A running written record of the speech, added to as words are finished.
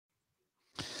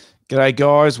G'day,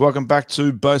 guys. Welcome back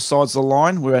to Both Sides of the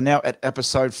Line. We are now at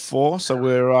episode 4, so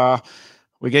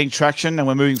we're getting traction and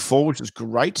we're moving forward, which is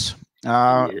great.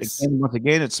 Yes. Once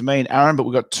again, it's me and Aaron, but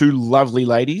we've got two lovely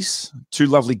ladies, two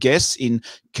lovely guests in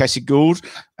Cassie Gould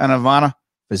and Ivana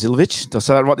Vasiljevic. Did I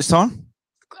say that right this time?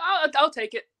 I'll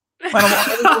take it. Man,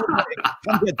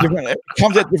 it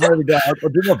comes out different every day. I'll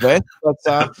do my best, but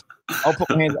I'll put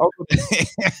my hands.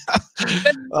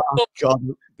 Oh God,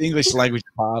 the English language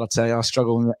is hard. I tell you, I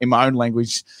struggle in my own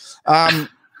language.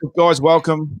 Guys,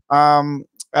 welcome.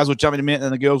 As we'll jump in a minute,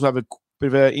 and the girls will have a bit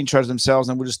of an intro to themselves,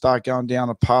 and we'll just start going down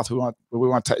a path we want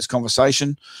to take this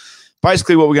conversation.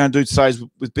 Basically, what we're going to do today is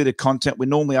with a bit of content. We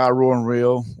normally are raw and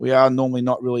real. We are normally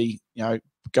not really,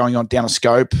 going on down a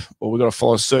scope, or we've got to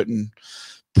follow certain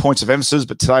points of emphasis,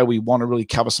 but today we want to really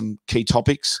cover some key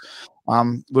topics.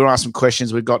 We'll ask some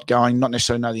questions we've got going, not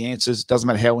necessarily know the answers. It doesn't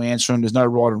matter how we answer them. There's no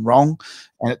right and wrong.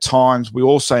 And at times we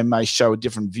also may show a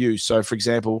different view. So, for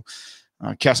example,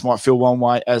 Cass might feel one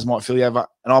way, Az might feel the other,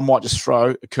 and I might just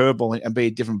throw a curveball and be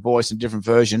a different voice and different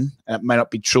version, and it may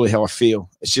not be truly how I feel.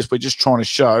 It's just we're just trying to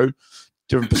show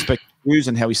different perspective views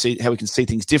and how we can see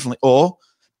things differently or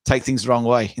take things the wrong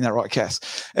way. Isn't that right, Cass?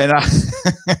 And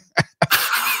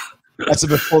that's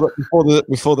before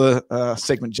the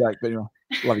segment joke, but anyway,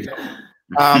 love you.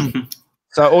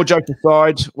 So all jokes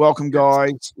aside, welcome,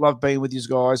 guys. Love being with you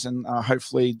guys, and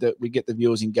hopefully that we get the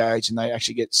viewers engaged and they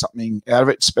actually get something out of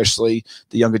it, especially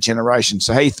the younger generation.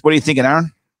 So, hey, what are you thinking,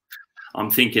 Aaron?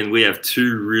 I'm thinking we have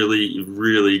two really,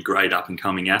 really great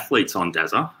up-and-coming athletes on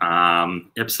Dazza.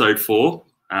 Episode 4.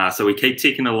 So we keep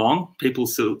ticking along. People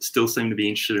still seem to be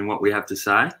interested in what we have to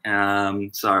say.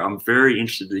 So I'm very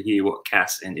interested to hear what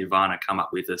Cass and Ivana come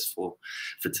up with us for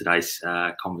today's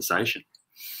conversation.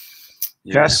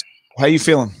 Yeah. Cass, how are you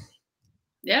feeling?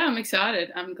 Yeah, I'm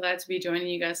excited. I'm glad to be joining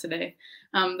you guys today.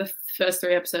 The first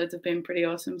 3 episodes have been pretty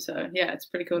awesome. So, yeah, it's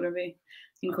pretty cool to be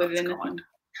included in this one.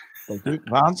 Thank you.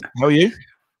 Vance, how are you?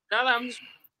 No, I'm just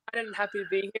excited and happy to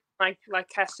be here. Like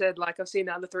Cass said, I've seen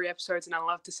the other 3 episodes and I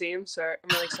love to see them. So I'm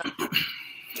really excited.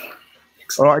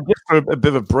 All right, just for a bit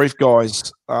of a brief,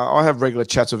 guys, I have regular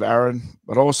chats with Aaron,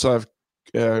 but also have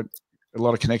a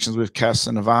lot of connections with Cass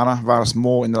and Ivana. Ivana's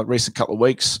more in the recent couple of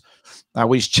weeks.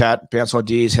 We just chat, bounce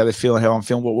ideas, how they're feeling, how I'm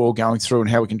feeling, what we're all going through, and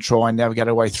how we can try and navigate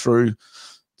our way through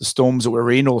the storms that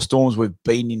we're in or the storms we've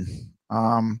been in.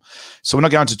 So we're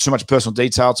not going into too much personal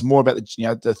detail. It's more about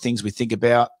the things we think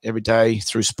about every day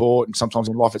through sport and sometimes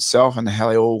in life itself, and how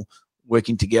they're all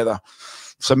working together.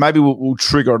 So maybe we'll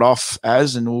trigger it off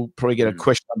and we'll probably get a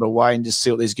question underway and just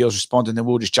see what these girls respond, and then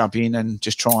we'll just jump in and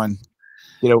just try and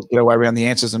get our way around the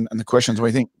answers and the questions. What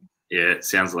do you think? Yeah, it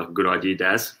sounds like a good idea,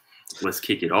 Daz. Let's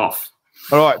kick it off.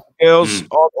 All right, girls,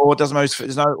 or it doesn't matter.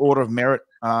 There's no order of merit.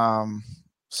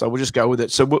 So we'll just go with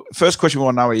it. So first question we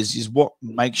want to know is what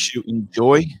makes you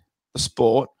enjoy the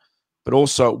sport, but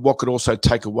also what could also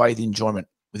take away the enjoyment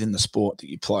within the sport that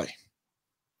you play?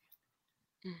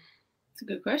 It's a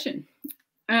good question.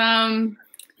 I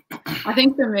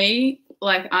think for me,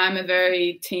 I'm a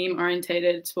very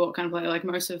team-orientated sport kind of player. Like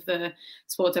most of the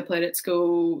sports I played at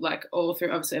school, all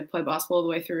through, obviously I played basketball all the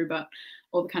way through, but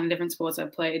all the kind of different sports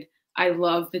I've played, I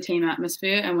love the team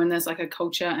atmosphere. And when there's a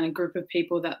culture and a group of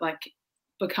people that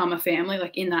become a family,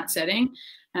 in that setting.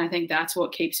 And I think that's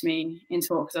what keeps me in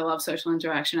sport, because I love social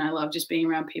interaction. I love just being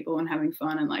around people and having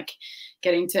fun and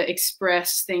getting to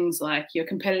express things like your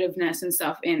competitiveness and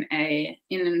stuff in an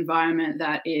environment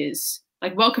that is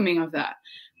welcoming of that.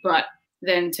 But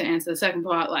then to answer the second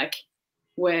part,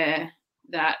 where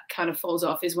that kind of falls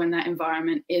off is when that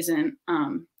environment isn't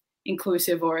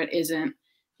inclusive, or it isn't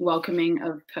welcoming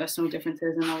of personal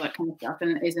differences and all that kind of stuff,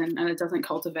 and it doesn't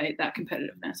cultivate that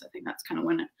competitiveness. I think that's kind of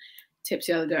when it tips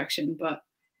the other direction. But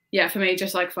yeah, for me,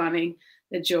 just finding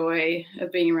the joy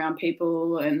of being around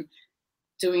people and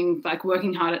doing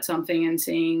working hard at something and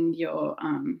seeing your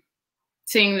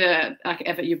seeing the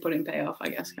effort you put in pay off, I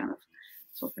guess, kind of.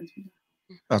 That's what brings me.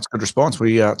 That's a good response.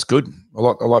 It's good. I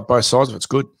like both sides of it. It's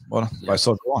good. Well, both sides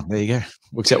of one. There you go.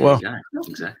 Works out well. Yeah,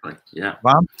 exactly. Yeah.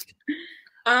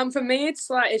 For me,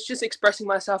 it's just expressing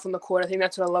myself on the court. I think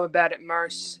that's what I love about it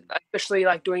most, especially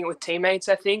doing it with teammates.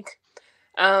 I think,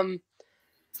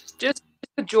 just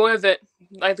the joy of it,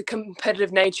 the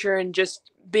competitive nature, and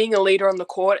just being a leader on the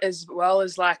court, as well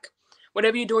as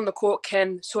whatever you do on the court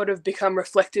can sort of become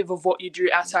reflective of what you do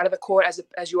outside of the court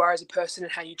as you are as a person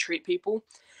and how you treat people.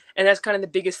 And that's kind of the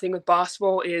biggest thing with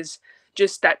basketball, is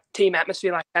just that team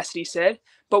atmosphere, like Cassidy said.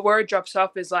 But where it drops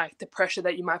off is the pressure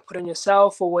that you might put on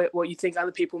yourself, or what you think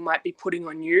other people might be putting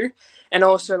on you. And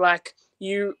also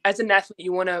you, as an athlete,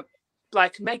 you want to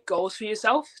make goals for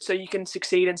yourself so you can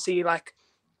succeed and see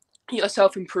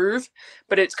yourself improve,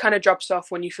 but it's kind of drops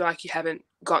off when you feel like you haven't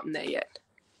gotten there yet.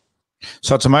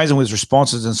 So it's amazing with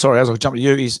responses. And sorry, as I jump to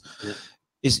you, is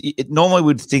it normally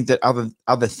would think that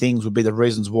other things would be the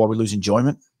reasons why we lose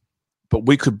enjoyment, but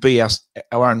we could be our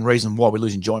own reason why we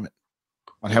lose enjoyment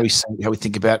on how we see, how we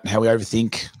think about, how we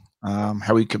overthink,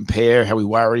 how we compare, how we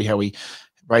worry, how we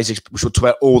raise. We should talk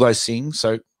about all those things.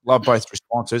 So love both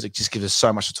responses. It just gives us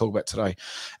so much to talk about today.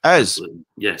 As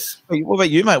yes, what about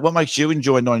you, mate? What makes you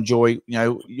enjoy and not enjoy? You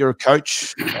know, you're a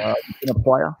coach, you're a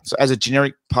player. So as a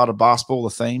generic part of basketball, the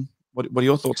theme. What are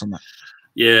your thoughts on that?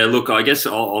 Yeah, look, I guess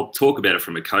I'll talk about it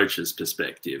from a coach's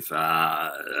perspective.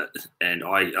 And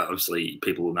I obviously,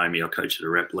 people will know me, I coach at a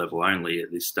rep level only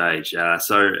at this stage.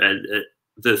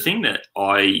 The thing that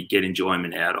I get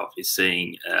enjoyment out of is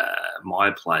seeing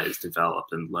my players develop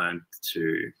and learn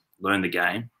the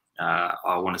game.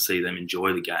 I want to see them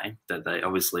enjoy the game that they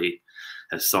obviously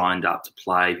have signed up to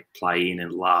play in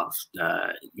and love,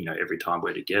 every time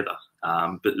we're together.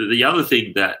 But the other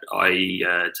thing that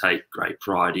I take great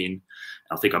pride in,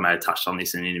 I think I may have touched on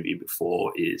this in an interview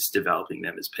before, is developing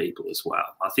them as people as well.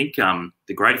 I think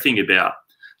the great thing about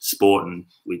sport, and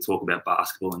we talk about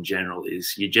basketball in general,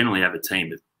 is you generally have a team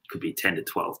that could be 10 to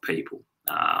 12 people,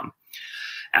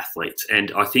 athletes.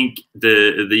 And I think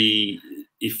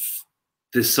if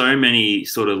there's so many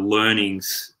sort of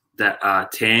learnings that are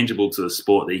tangible to the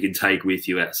sport that you can take with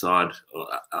you outside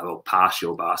or past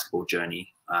your basketball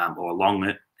journey, or along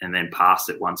it, and then past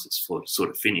it once it's sort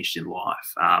of finished in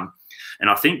life. And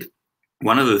I think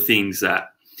one of the things that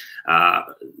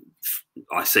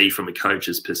I see from a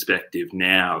coach's perspective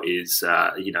now is,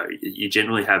 you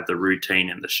generally have the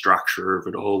routine and the structure of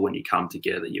it all when you come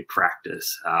together, you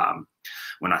practice.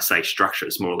 When I say structure,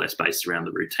 it's more or less based around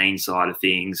the routine side of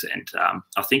things. And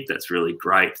I think that's really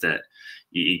great that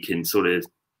you can sort of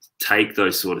take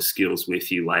those sort of skills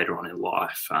with you later on in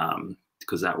life,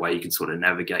 because that way you can sort of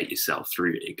navigate yourself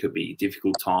through. It could be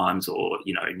difficult times or,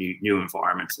 new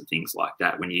environments and things like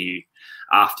that. When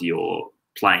after your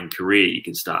playing career, you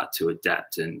can start to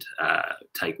adapt and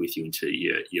take with you into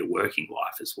your working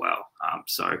life as well.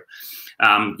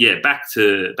 Back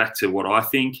to what I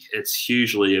think. It's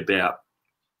hugely about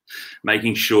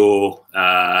making sure,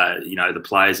 the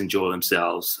players enjoy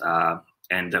themselves,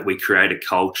 and that we create a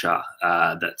culture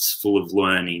that's full of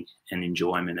learning and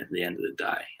enjoyment at the end of the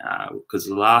day. Because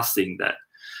the last thing that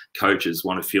coaches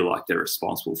want to feel like they're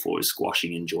responsible for is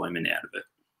squashing enjoyment out of it.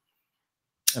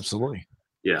 Absolutely.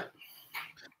 Yeah.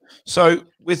 So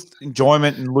with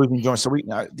enjoyment and losing enjoyment, so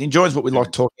the enjoyment is what we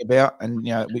like talking about, and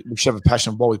we should have a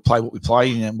passion of why we play what we play,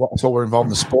 and that's why we're involved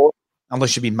in the sport.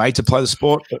 Unless you've been made to play the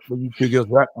sport, but when you two girls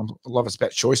are that, I love it's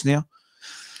about choice now.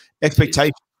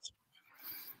 Expectations.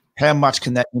 How much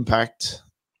can that impact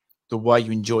the way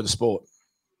you enjoy the sport?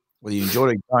 Whether you enjoy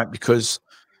it or don't, because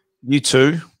you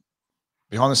two,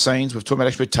 behind the scenes, we've talked about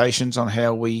expectations on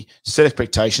how we set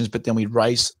expectations, but then we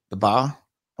raise the bar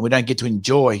and we don't get to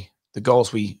enjoy the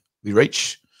goals we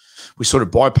reach. We sort of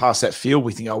bypass that field.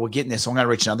 We think, we're getting there, so I'm going to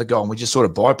reach another goal. And we just sort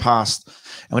of bypass,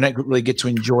 and we don't really get to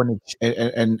enjoy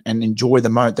and enjoy the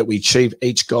moment that we achieve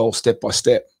each goal step by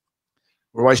step.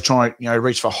 We're always trying to,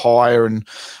 reach for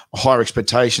higher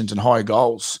expectations and higher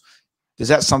goals. Does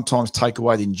that sometimes take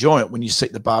away the enjoyment when you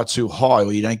set the bar too high,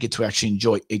 or you don't get to actually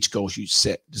enjoy each goal you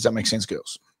set? Does that make sense,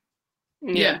 girls?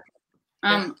 Yeah.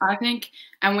 I think,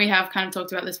 and we have kind of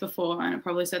talked about this before, and it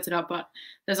probably sets it up, but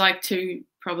there's like two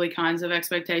probably kinds of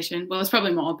expectation. Well, there's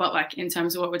probably more, but like in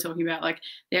terms of what we're talking about, like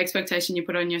the expectation you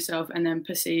put on yourself and then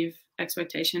perceive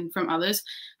expectation from others.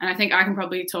 And I think I can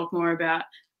probably talk more about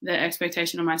the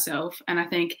expectation of myself. And I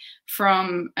think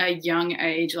from a young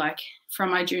age, like from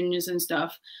my juniors and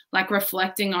stuff, like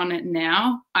reflecting on it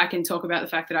now, I can talk about the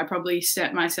fact that I probably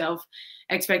set myself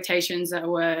expectations that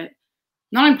were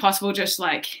not impossible, just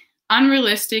like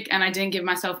unrealistic, and I didn't give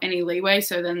myself any leeway.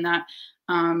 So then that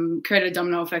created a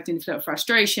domino effect into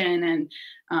frustration,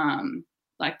 and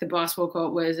like the basketball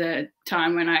court was a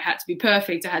time when I had to be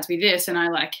perfect, I had to be this, and I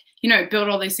built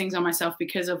all these things on myself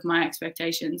because of my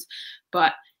expectations.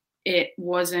 But it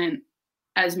wasn't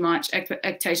as much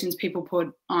expectations people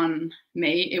put on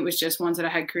me. It was just ones that I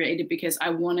had created because I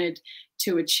wanted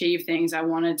to achieve things. I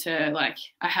wanted to,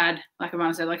 I had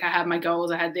my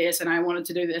goals, I had this, and I wanted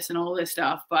to do this and all this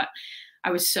stuff. But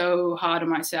I was so hard on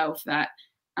myself that,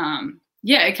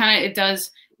 it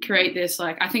does create this,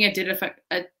 I think it did affect,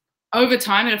 over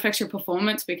time it affects your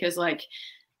performance because there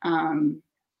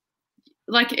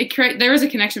is a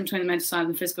connection between the mental side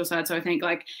and the physical side. So I think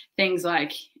things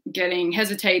like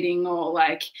hesitating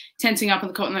or tensing up on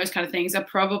the court and those kind of things are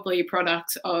probably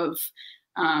products of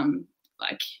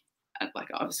like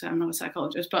obviously I'm not a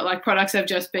psychologist, but like products of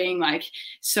just being like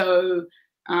so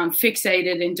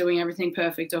fixated in doing everything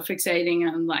perfect, or fixating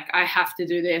on like I have to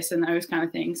do this and those kind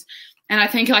of things. And I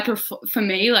think like for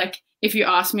me, like if you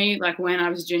ask me like when I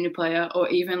was a junior player or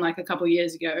even like a couple of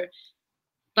years ago,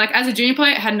 like as a junior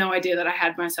player, I had no idea that I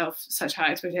had myself such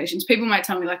high expectations. People might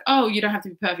tell me like, oh, you don't have to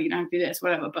be perfect, you don't have to be this,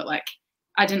 whatever. But like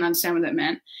I didn't understand what that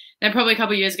meant. Then probably a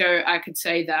couple of years ago, I could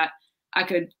say that I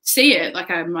could see it. Like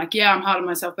I'm like, yeah, I'm hard on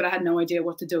myself, but I had no idea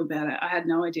what to do about it. I had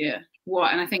no idea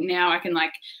what. And I think now I can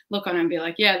like look on it and be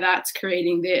like, yeah, that's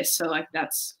creating this. So like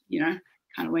that's, you know,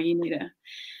 kind of where you need to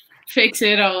fix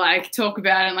it or like talk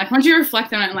about it. And like once you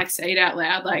reflect on it and like say it out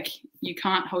loud, like you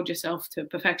can't hold yourself to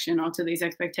perfection or to these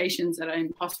expectations that are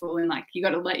impossible. And like you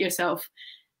got to let yourself,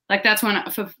 like that's when,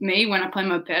 for me, when I play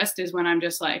my best is when I'm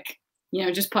just like, you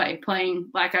know, just playing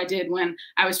like I did when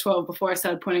I was 12 before I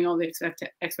started putting all the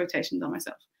expectations on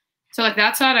myself. So like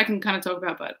that side I can kind of talk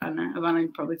about, but I don't know, Ivana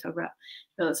can probably talk about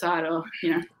the other side, or,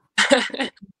 you know.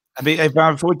 I mean,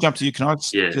 before we jump to you, can I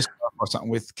just clarify something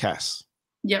with Cass?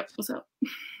 Yep, what's up? The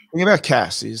thing about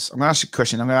Cass is, I'm going to ask you a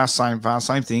question. I'm going to ask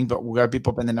same thing, but we'll go a bit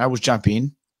pop and then I will jump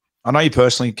in. I know you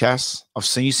personally, Cass. I've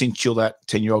seen you chill that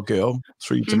 10-year-old girl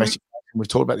through your domestic. We've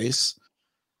talked about this.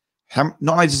 Not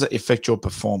only does it affect your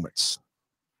performance,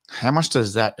 how much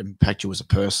does that impact you as a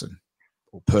person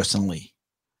or personally?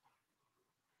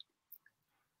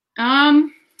 You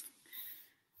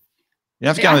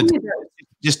have to go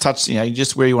just touch, you know,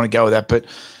 just where you want to go with that. But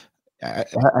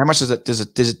how much does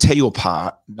it tear you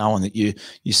apart knowing that you're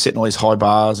setting all these high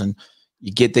bars and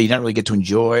you get there, you don't really get to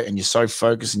enjoy it, and you're so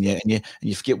focused and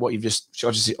you forget what I've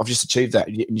just achieved that,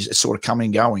 and you're sort of coming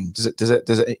and going. Does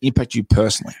it impact you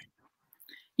personally?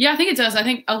 Yeah, I think it does. I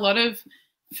think a lot of,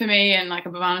 for me, and like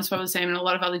Ivana's probably the same, and a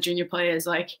lot of other junior players,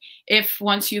 like if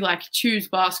once you like choose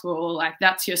basketball, like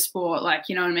that's your sport, like,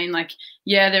 you know what I mean? Like,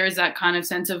 yeah, there is that kind of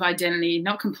sense of identity,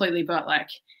 not completely, but like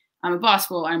I'm a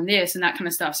basketball, I'm this and that kind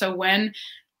of stuff. So when,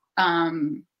 I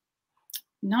don't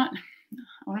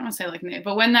want to say like,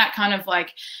 but when that kind of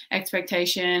like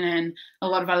expectation and a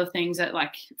lot of other things that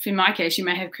like, in my case, you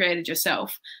may have created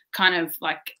yourself, kind of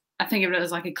like, I think of it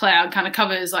as like a cloud kind of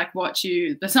covers like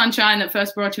the sunshine that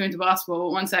first brought you into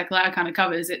basketball. Once that cloud kind of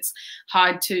covers, it's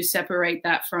hard to separate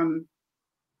that from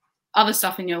other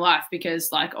stuff in your life,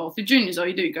 because like all through juniors, all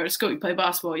you go to school, you play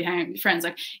basketball, you hang out with your friends.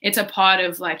 Like it's a part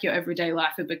of like your everyday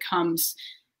life. It becomes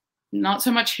not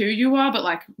so much who you are, but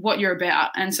like what you're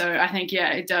about. And so I think, yeah,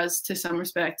 it does to some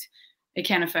respect. It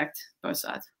can affect both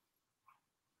sides.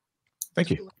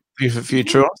 Thank you. Thank you for your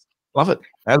true. Love it.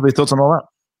 How are your thoughts on all that?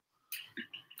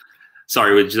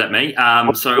 Sorry, was that me?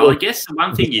 So I guess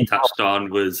one thing you touched on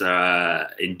was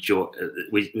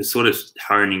we were sort of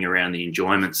honing around the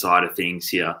enjoyment side of things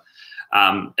here.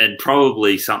 And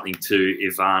probably something to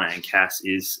Ivana and Cass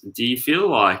is, do you feel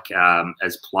like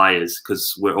as players,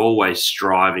 because we're always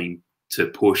striving to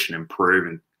push and improve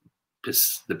and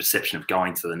the perception of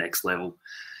going to the next level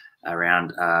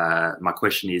around, my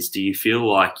question is, do you feel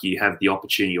like you have the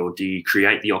opportunity, or do you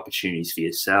create the opportunities for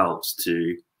yourselves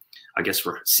to, I guess,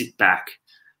 sit back,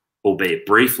 albeit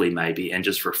briefly maybe, and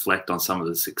just reflect on some of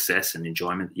the success and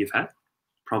enjoyment that you've had?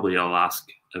 Probably I'll ask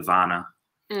Ivana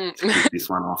to kick this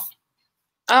one off.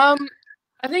 I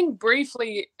think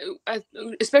briefly,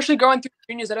 especially going through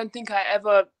juniors, I don't think I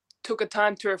ever took a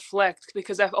time to reflect,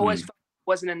 because I've always felt it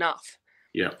wasn't enough.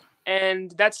 Yeah.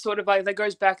 And that's sort of like, that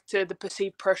goes back to the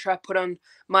perceived pressure I put on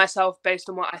myself based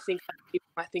on what I think people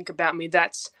might think about me.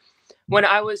 That's when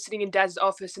I was sitting in Dad's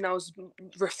office and I was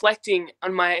reflecting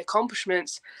on my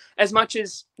accomplishments, as much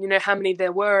as, you know, how many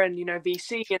there were, and, you know,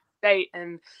 VC and state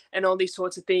and all these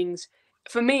sorts of things,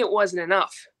 for me, it wasn't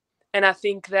enough. And I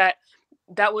think that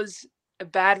was a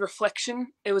bad reflection.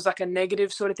 It was like a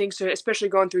negative sort of thing. So especially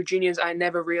going through juniors, I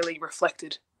never really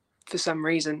reflected for some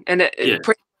reason. And it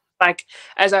pretty like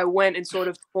as I went and sort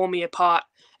of tore me apart.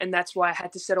 And that's why I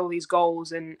had to set all these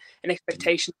goals and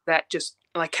expectations that just,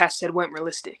 like Cass said, weren't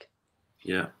realistic.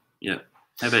 Yeah. Yeah.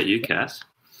 How about you, Cass?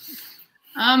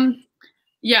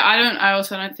 Yeah, I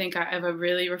also don't think I ever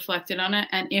really reflected on it.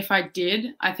 And if I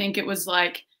did, I think it was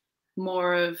like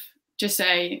more of just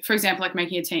say, for example, like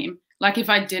making a team. Like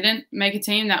if I didn't make a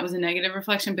team, that was a negative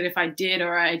reflection. But if I did,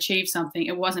 or I achieved something,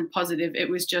 it wasn't positive. It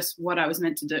was just what I was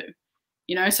meant to do,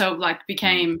 you know? So like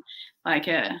became like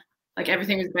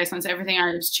everything was based on everything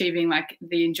I was achieving, like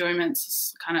the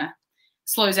enjoyments kind of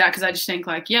slows out, because I just think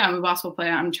like, yeah, I'm a basketball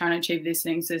player. I'm trying to achieve these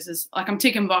things. This is like, I'm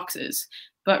ticking boxes,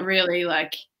 but really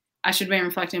like I should be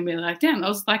reflecting and be like, damn, that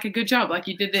was like a good job. Like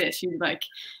you did this, you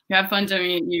have fun doing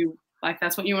it. You like,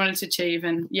 that's what you wanted to achieve.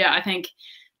 And yeah, I think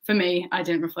for me, I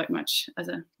didn't reflect much as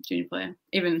a junior player,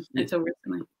 even until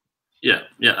recently. Yeah,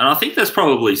 yeah, and I think that's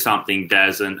probably something,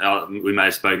 Daz, and we may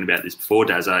have spoken about this before,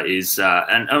 Dazza, is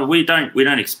and we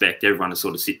don't expect everyone to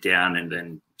sort of sit down and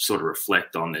then sort of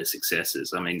reflect on their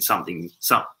successes. I mean,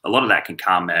 a lot of that can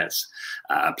come as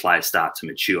players start to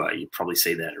mature. You probably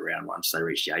see that around once they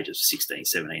reach the age of 16,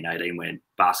 17, 18, when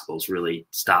basketball's really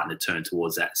starting to turn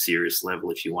towards that serious level.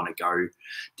 If you want to go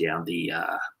down the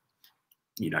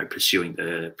pursuing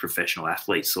the professional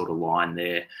athlete sort of line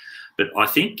there. But I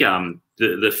think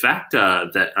the factor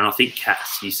that, and I think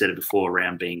Cass, you said it before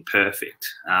around being perfect,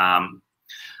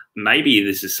 maybe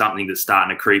this is something that's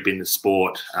starting to creep in the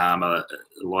sport. A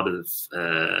lot of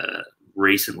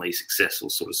recently successful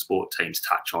sort of sport teams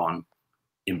touch on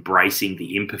embracing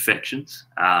the imperfections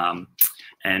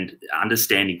and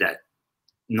understanding that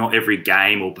not every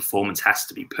game or performance has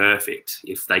to be perfect.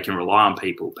 If they can rely on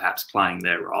people perhaps playing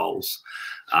their roles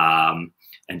and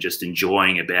just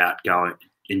enjoy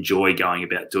going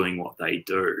about doing what they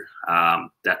do,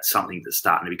 that's something that's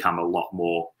starting to become a lot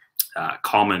more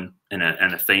common and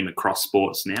a theme across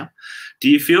sports now. Do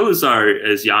you feel as though,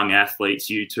 as young athletes,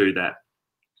 you two, that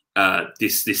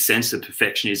this sense of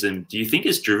perfectionism, do you think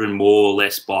is driven more or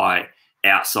less by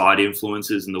outside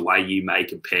influences and the way you may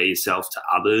compare yourself to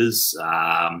others?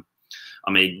 I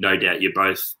mean, no doubt you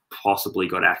both possibly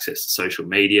got access to social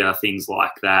media, things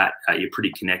like that. You're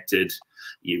pretty connected.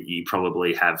 You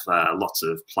probably have lots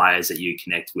of players that you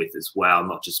connect with as well,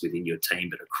 not just within your team,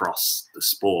 but across the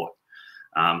sport.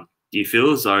 Do you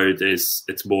feel as though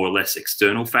it's more or less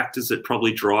external factors that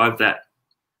probably drive that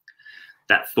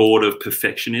thought of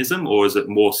perfectionism, or is it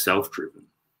more self-driven?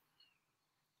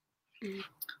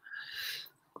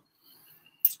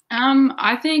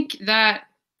 I think that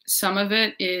some of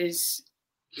it is,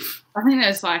 I think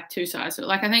there's like two sides. So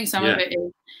like, I think some of it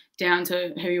is down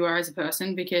to who you are as a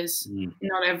person, because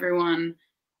not everyone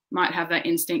might have that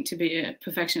instinct to be a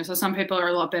perfectionist. So some people are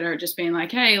a lot better at just being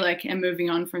like, hey, like, and moving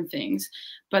on from things.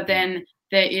 But then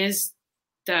there is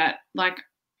that, like,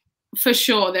 for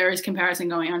sure there is comparison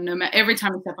going on no matter every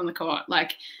time you step on the court.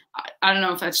 Like, I don't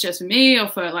know if that's just for me or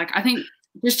for, like, I think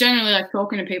just generally, like,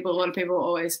 talking to people, a lot of people are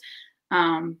always,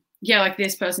 yeah, like,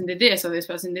 this person did this or this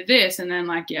person did this. And then,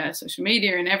 like, yeah, social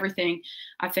media and everything,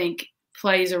 I think,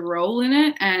 plays a role in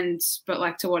it. But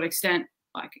like, to what extent,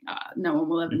 like, no one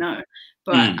will ever know.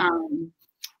 But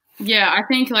yeah, I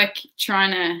think, like,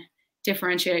 trying to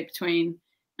differentiate between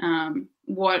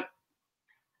what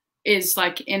is,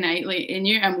 like, innately in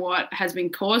you and what has been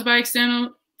caused by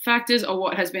external factors, or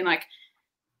what has been like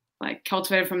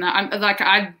cultivated from that.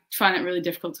 I find it really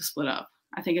difficult to split up.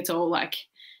 I think it's all, like,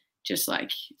 just,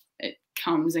 like, it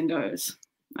comes and goes.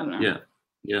 I don't know. Yeah,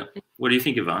 yeah. What do you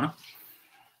think, Ivana?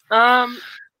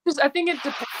 Because I think it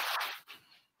depends.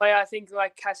 Like, I think,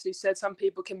 like Cassidy said, some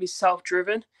people can be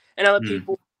self-driven, and other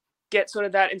people get sort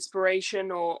of that inspiration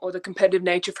or the competitive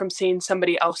nature from seeing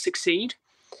somebody else succeed,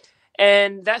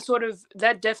 and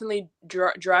that definitely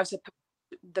drives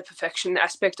the perfection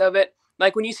aspect of it.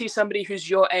 Like, when you see somebody who's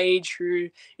your age, who,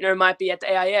 might be at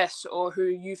the AIS, or who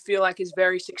you feel like is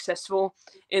very successful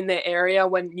in their area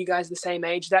when you guys are the same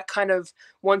age, that kind of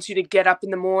wants you to get up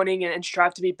in the morning and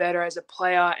strive to be better as a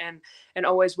player and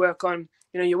always work on,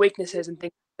 your weaknesses and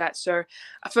things like that. So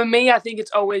for me, I think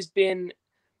it's always been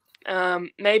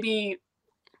maybe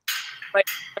like,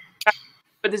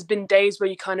 but there's been days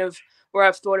where where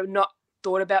I've not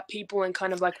thought about people and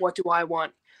kind of like, what do I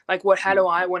want? Like, how do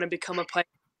I want to become a player?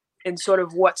 In sort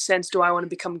of what sense do I want to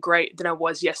become great than I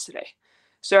was yesterday?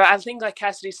 So I think, like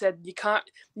Cassidy said,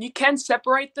 you can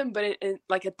separate them, but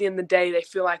like, at the end of the day, they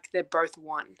feel like they're both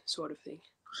one sort of thing.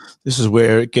 This is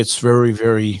where it gets very,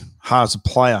 very hard as a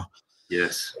player.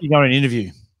 Yes. You go in an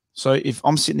interview. So if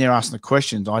I'm sitting there asking the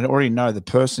questions, I already know the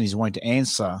person is going to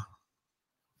answer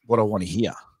what I want to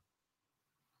hear.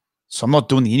 So I'm not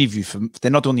doing the interview they're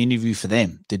not doing the interview for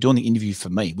them. They're doing the interview for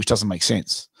me, which doesn't make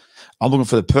sense. I'm looking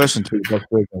for the person to go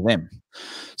through for them.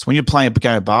 So when you're playing a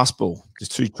game of basketball, there's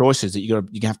two choices that you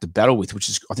have to battle with, which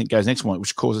is, I think, goes next one,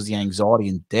 which causes the anxiety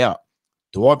and doubt.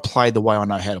 Do I play the way I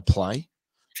know how to play,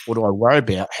 or do I worry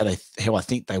about how I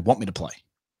think they want me to play?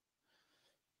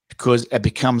 Because it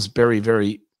becomes very,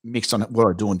 very mixed on what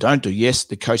I do and don't do. Yes,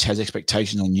 the coach has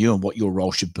expectations on you and what your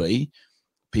role should be,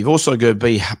 but you've also got to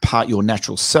be part your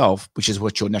natural self, which is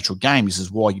what your natural game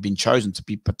is why you've been chosen to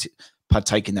be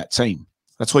partake in that team.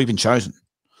 That's why you've been chosen.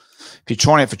 If you're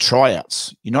trying out for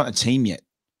tryouts, you're not a team yet.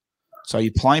 So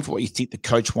you're playing for what you think the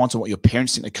coach wants and what your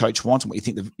parents think the coach wants and what you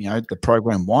think the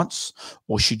program wants,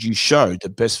 or should you show the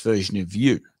best version of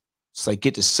you so they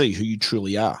get to see who you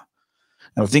truly are?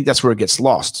 And I think that's where it gets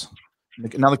lost.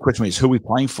 Another question is, who are we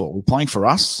playing for? Are we playing for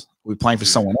us? Are we playing for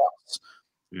someone else?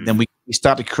 Then we you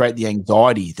start to create the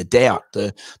anxiety, the doubt,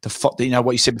 the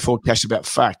what you said before, Cash, about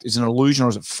fact. Is it an illusion or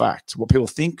is it fact? What people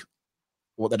think,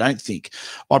 what they don't think.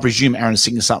 I presume Aaron's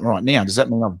thinking something right now. Does that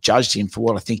mean I've judged him for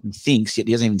what I think he thinks, yet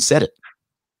he hasn't even said it?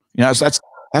 So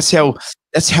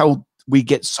that's how we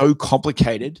get so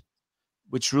complicated,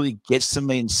 which really gets to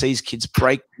me and sees kids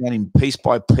break down in piece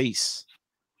by piece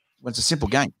when it's a simple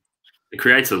game. It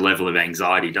creates a level of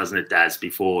anxiety, doesn't it, Daz,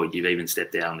 before you've even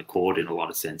stepped out on the court in a lot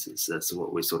of senses. That's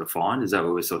what we sort of find. Is that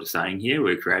what we're sort of saying here?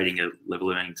 We're creating a level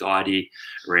of anxiety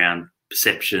around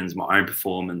perceptions, my own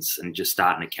performance, and just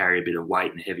starting to carry a bit of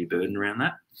weight and a heavy burden around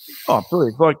that. Oh,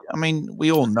 brilliant. We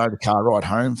all know the car ride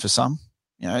home for some.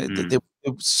 They're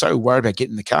so worried about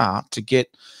getting the car to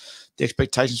get the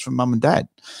expectations from mum and dad.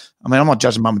 I'm not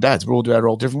judging mum and dads. We all do our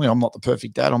role differently. I'm not the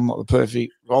perfect dad. I'm not the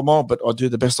perfect role model, but I do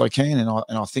the best I can, and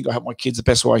I think I help my kids the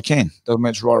best way I can. Doesn't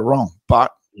mean it's right or wrong,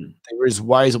 but there is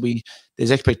ways that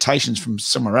there's expectations from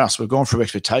somewhere else. We're going through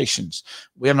expectations.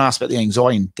 We haven't asked about the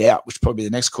anxiety and doubt, which probably the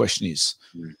next question is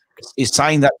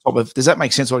saying that type of, does that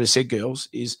make sense what I just said, girls?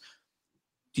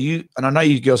 And I know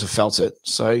you girls have felt it,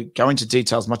 so go into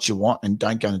detail as much as you want and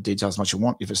don't go into detail as much as you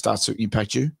want if it starts to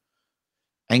impact you.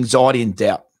 Anxiety and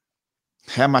doubt.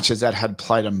 How much has that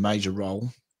played a major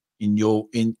role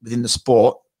within the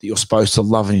sport that you're supposed to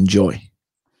love and enjoy?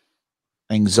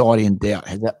 Anxiety and doubt.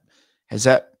 Has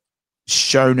that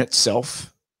shown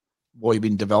itself while you've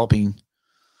been developing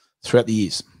throughout the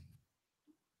years?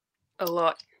 A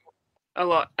lot.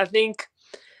 I think,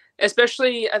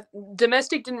 especially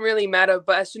domestic didn't really matter,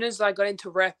 but as soon as I got into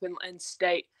rep and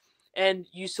state, and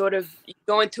you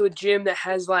go into a gym that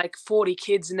has like 40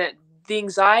 kids in it, the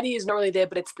anxiety is not really there,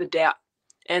 but it's the doubt.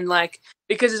 And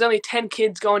because there's only 10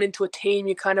 kids going into a team,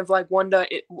 you kind of wonder,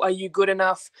 are you good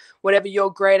enough? Whatever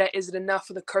you're great at, is it enough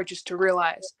for the coaches to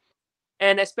realize?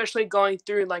 And especially going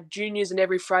through juniors and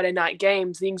every Friday night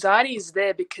games, the anxiety is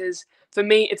there because for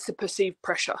me, it's the perceived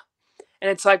pressure. And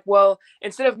it's well,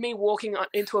 instead of me walking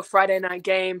into a Friday night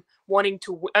game wanting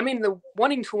to the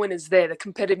wanting to win is there, the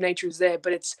competitive nature is there,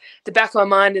 but it's the back of my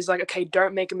mind is okay,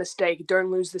 don't make a mistake,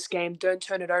 don't lose this game, don't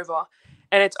turn it over.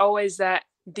 And it's always the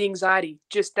anxiety,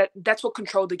 just that's what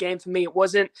controlled the game for me. It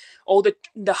wasn't all the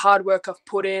hard work I've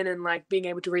put in and being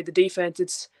able to read the defense.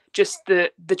 It's just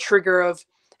the trigger of,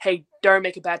 hey, don't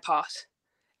make a bad pass.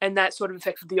 And that sort of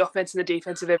affected the offense and the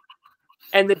defense of it.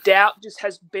 And the doubt just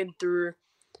has been through.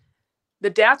 The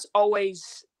doubt's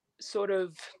always sort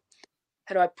of,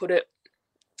 how do I put it?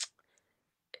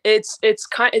 It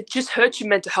just hurts your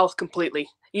mental health completely.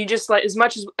 You just as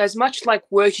much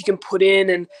work you can put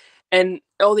in and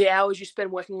all the hours you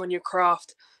spend working on your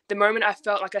craft. The moment I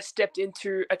felt like I stepped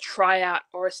into a tryout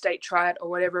or a state tryout or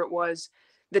whatever it was,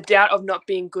 the doubt of not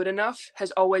being good enough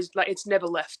has always it's never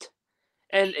left.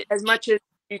 And as much as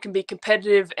you can be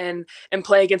competitive and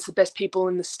play against the best people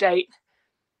in the state,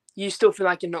 you still feel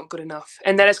like you're not good enough.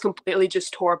 And that has completely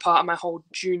just tore apart my whole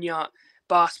junior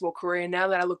basketball career. Now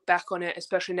that I look back on it,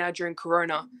 especially now during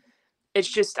Corona, it's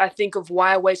just, I think of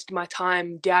why I wasted my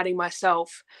time doubting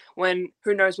myself when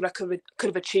who knows what I could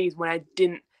have achieved when I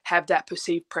didn't have that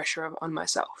perceived pressure on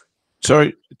myself.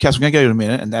 Sorry, Cass, we're going to go in a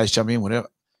minute and Daz jump in, whatever.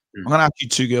 I'm going to ask you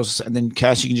two girls, and then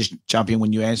Cass, you can just jump in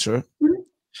when you answer it.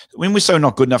 When we're so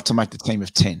not good enough to make the team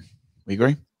of 10, we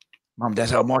agree? Mum and Dad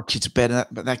say, oh, my kid's better,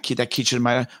 but that kid should have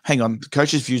made it. Hang on, the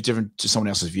coach's view is different to someone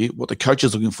else's view. What the coach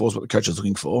is looking for is what the coach is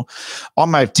looking for. I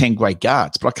may have 10 great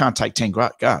guards, but I can't take 10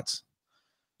 great guards.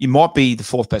 You might be the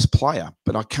fourth best player,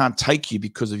 but I can't take you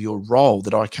because of your role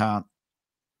that I can't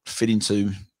fit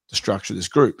into the structure of this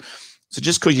group. So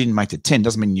just because you didn't make the 10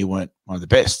 doesn't mean you weren't one of the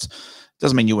best.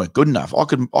 Doesn't mean you weren't good enough. I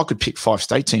could pick 5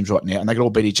 state teams right now and they could all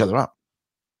beat each other up.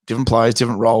 Different players,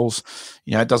 different roles.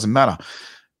 It doesn't matter.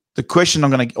 The question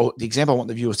the example I want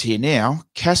the viewers to hear now,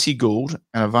 Cassie Gould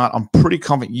and Avant, I'm pretty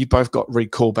confident you both got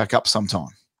recalled back up sometime.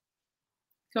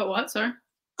 Got what, sorry?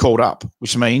 Called up,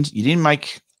 which means you didn't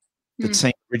make the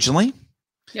team originally.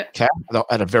 Yep. Cat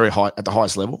at the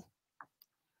highest level.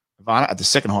 Varna at the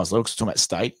second highest level, because we're talking about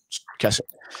state. Cass.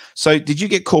 So did you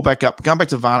get called back up? Going back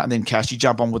to Varna and then Cass, you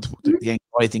jump on with the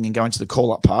anxiety thing and go into the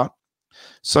call-up part.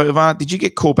 So Varna, did you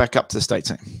get called back up to the state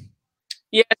team?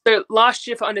 Yeah, so last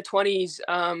year for under-20s,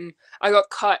 I got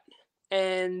cut,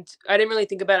 and I didn't really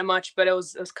think about it much, but it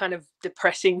was kind of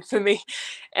depressing for me.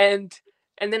 And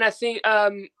then I think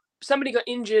somebody got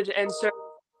injured, and so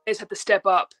I just had to step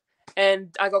up.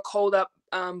 And I got called up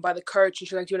by the coach, and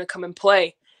she was like, do you want to come and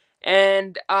play?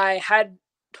 And I had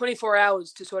 24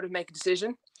 hours to sort of make a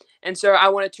decision. And so I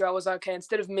was like, okay,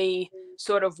 instead of me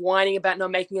sort of whining about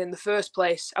not making it in the first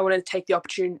place, I wanted to take the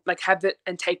opportunity, have it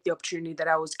and take the opportunity that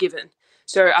I was given.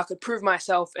 So I could prove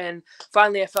myself. And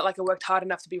finally, I felt like I worked hard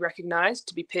enough to be recognized,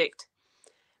 to be picked.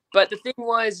 But the thing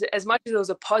was, as much as it was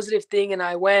a positive thing, and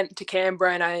I went to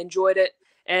Canberra and I enjoyed it,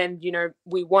 and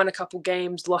we won a couple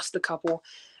games, lost a couple,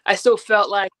 I still felt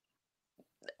like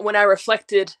when I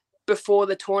reflected before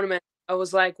the tournament, I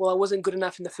was like, well, I wasn't good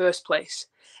enough in the first place.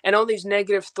 And all these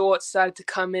negative thoughts started to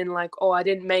come in, like, oh, I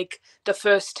didn't make the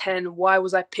first 10. Why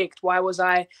was I picked? Why was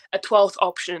I a 12th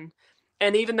option?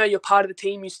 And even though you're part of the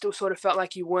team, you still sort of felt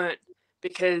like you weren't,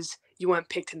 because you weren't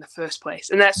picked in the first place.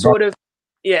 And that sort of,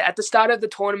 at the start of the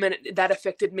tournament, that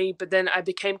affected me. But then I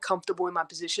became comfortable in my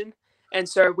position. And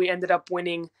so we ended up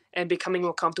winning and becoming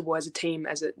more comfortable as a team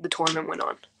as the tournament went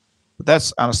on.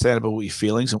 That's understandable with your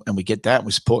feelings, and we get that, and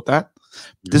we support that.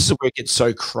 This is where it gets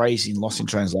so crazy and lost in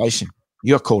translation.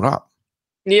 You got called up.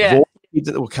 Yeah. Of all the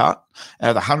kids that were cut, out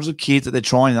of the hundreds of kids that they're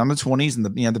trying in under 20s and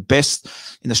the best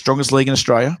in the strongest league in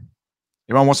Australia,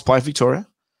 everyone wants to play for Victoria.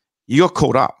 You got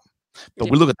called up. But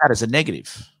we look at that as a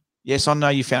negative. Yes, I know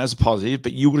you found it as a positive,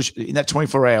 but you would have, in that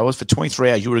 24 hours, for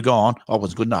 23 hours, you would have gone, I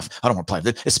wasn't good enough. I don't want to play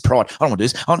for this. It's pride. I don't want to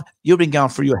do this. You've been going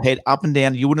through your head up and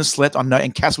down. You wouldn't have slept. I know.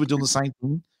 And Cass were doing the same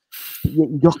thing.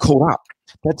 You got caught up.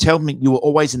 That tells me you were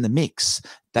always in the mix.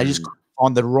 They just couldn't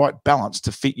find the right balance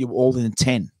to fit you all in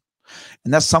 10.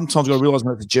 And that's sometimes got to realize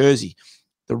when it's a jersey.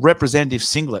 The representative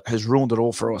singlet has ruined it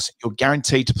all for us. You're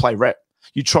guaranteed to play rep.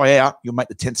 You try out, you'll make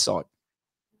the 10th side.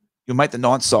 You'll make the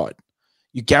 9th side.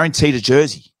 You're guaranteed a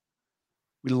jersey.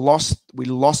 We lost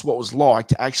what was like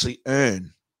to actually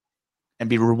earn and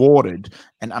be rewarded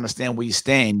and understand where you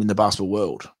stand in the basketball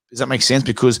world. Does that make sense?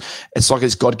 Because it's like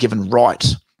it's God-given right.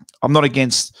 I'm not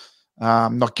against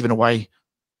not giving away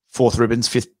 4th ribbons,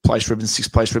 5th place ribbons,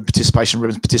 6th place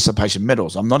ribbons, participation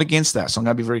medals. I'm not against that. So I'm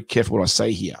going to be very careful what I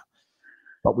say here.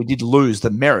 But we did lose the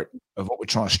merit of what we're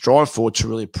trying to strive for to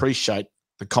really appreciate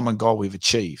the common goal we've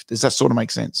achieved. Does that sort of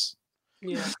make sense?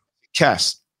 Yeah.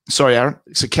 Cass. Sorry, Aaron.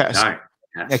 So Cass. No.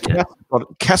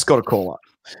 Cass got a call up.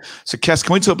 So Cass,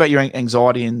 can we talk about your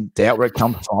anxiety and doubt, where it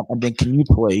comes from? And then can you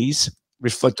please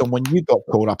reflect on when you got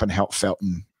caught up and how it felt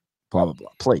and blah, blah,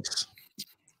 blah, please.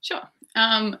 Sure.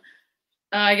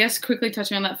 I guess quickly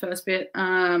touching on that first bit,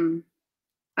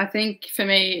 I think for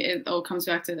me, it all comes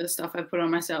back to the stuff I put on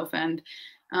myself. And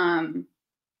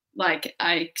like,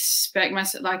 I expect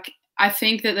myself, like, I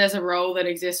think that there's a role that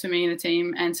exists for me in the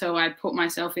team. And so I put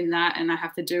myself in that, and I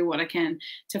have to do what I can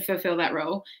to fulfill that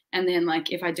role. And then,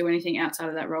 like, if I do anything outside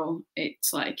of that role,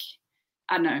 it's like,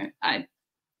 I don't know, I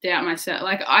doubt myself.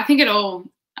 Like, I think it all,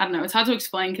 I don't know, it's hard to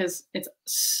explain because it's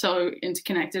so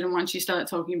interconnected. And once you start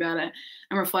talking about it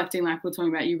and reflecting, like we're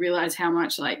talking about, you realize how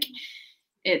much, like,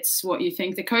 it's what you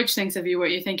think the coach thinks of you, what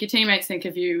you think your teammates think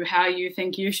of you, how you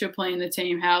think you should play in the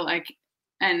team, how, like,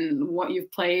 and what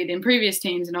you've played in previous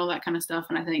teams and all that kind of stuff.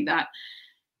 And I think that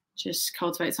just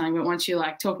cultivates something. But once you,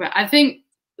 like, talk about, I think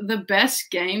the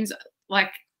best games,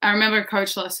 like, I remember a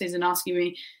coach last season asking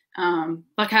me,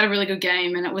 like, I had a really good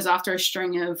game, and it was after a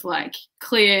string of, like,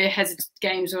 clear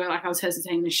games where, like, I was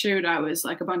hesitating to shoot. I was,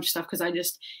 like, a bunch of stuff because I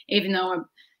just, even though I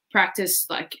practiced,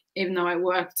 like, even though I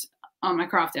worked on my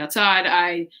craft outside,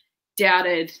 I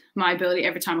doubted my ability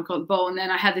every time I caught the ball. And then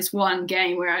I had this one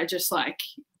game where I just, like,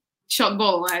 shot the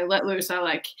ball, I let loose, I,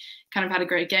 like, kind of had a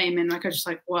great game, and my coach was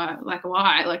like, what, like,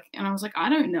 why? Like, and I was like, I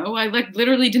don't know. I, like,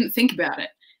 literally didn't think about it.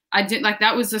 I didn't, like,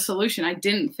 that was the solution. I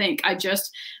didn't think. I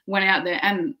just went out there,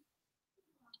 and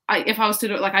if I was to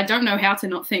do it, like, I don't know how to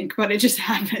not think, but it just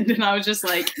happened. And I was just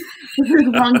like, this is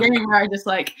one game where I just,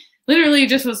 like, literally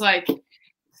just was like,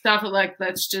 stuff like,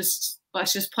 let's just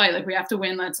play. Like, we have to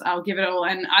win. I'll give it all.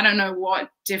 And I don't know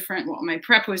what my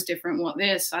prep was different,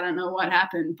 I don't know what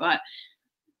happened, but,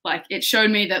 like, it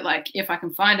showed me that, like, if I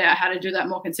can find out how to do that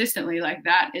more consistently, like,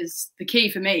 that is the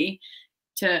key for me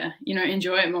to, you know,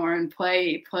 enjoy it more and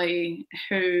play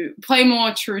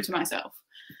more true to myself.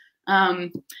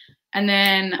 And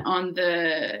then on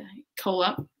the call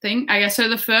up thing, I guess, so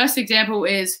the first example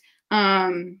is,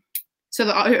 so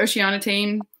the Oceania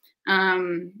team,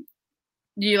 I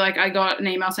got an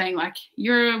email saying, like,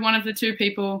 you're one of the 2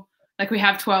 people, like, we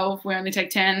have 12, we only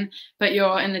take 10, but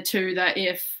you're in the 2 that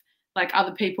if, like,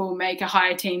 other people make a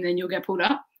higher team, then you'll get pulled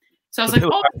up. So I was like,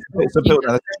 oh. It's a build,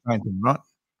 that's the Australian team, right?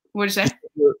 What did you say?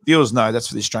 Viewers know that's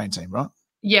for the Australian team, right?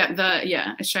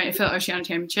 Yeah, Australian for the Oceania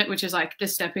Championship, which is, like, the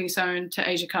stepping stone to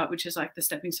Asia Cup, which is, like, the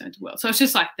stepping stone to World. So it's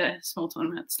just, like, the small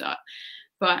tournament at the start.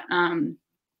 But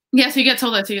yeah, so you get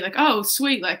told that, so you're like, oh,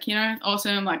 sweet, like, you know,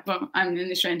 awesome. Like, well, I'm in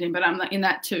the Australian team, but I'm, like, in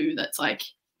that too. That's, like,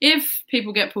 if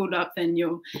people get pulled up, then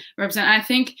you'll represent. And I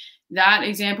think that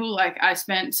example, like, I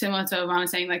spent, similar to Ivana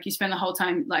saying, like, you spend the whole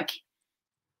time, like,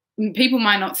 people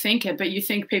might not think it, but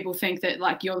people think that,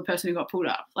 like, you're the person who got pulled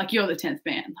up. Like, you're the 10th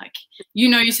man. Like, you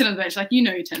know, you sit on the bench, like, you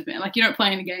know, you're 10th man. Like, you don't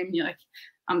play in a game and you're like,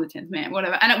 I'm the 10th man,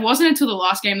 whatever. And it wasn't until the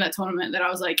last game of that tournament that I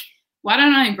was like, why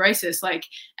don't I embrace this? Like,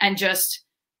 and just,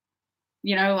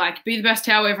 you know, like be the best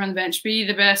towel ever on the bench, be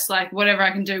the best, like whatever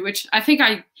I can do, which I think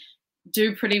I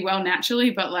do pretty well naturally.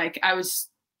 But like, I was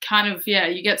kind of, yeah,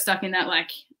 you get stuck in that,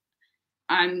 like,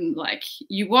 I'm like,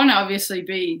 you want to obviously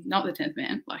be not the 10th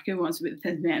man, like who wants to be the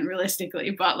 10th man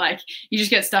realistically, but like you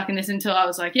just get stuck in this until I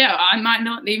was like, yeah, I might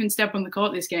not even step on the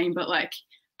court this game, but like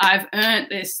I've earned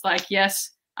this, like,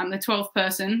 yes, I'm the 12th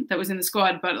person that was in the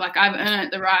squad, but like I've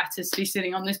earned the right to be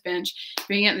sitting on this bench,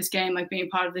 being at this game, like being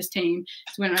part of this team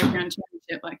to win an Open Round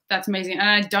championship. Like that's amazing. And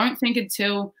I don't think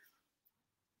until,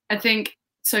 I think,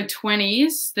 so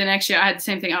 20s, the next year I had the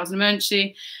same thing. I was in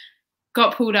emergency,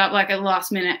 got pulled up like at the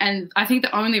last minute. And I think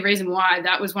the only reason why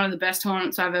that was one of the best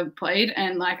tournaments I've ever played.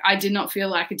 And like, I did not feel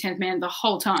like a 10th man the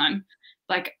whole time.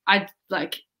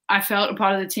 I felt a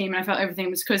part of the team and I felt everything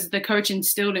was because the coach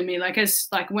instilled in me, like, as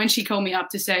like when she called me up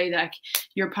to say like,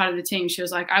 you're a part of the team, she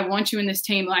was like, I want you in this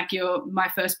team. Like you're my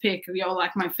first pick. You're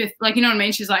like my fifth, like, you know what I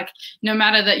mean? She's like, no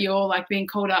matter that you're like being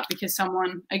called up because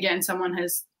someone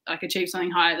has like achieved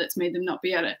something higher that's made them not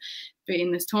be able to be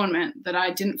in this tournament, that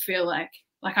I didn't feel like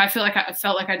I felt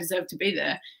like I deserved to be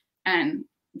there. And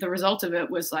the result of it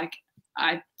was like,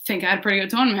 I think I had a pretty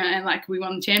good tournament and like we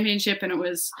won the championship and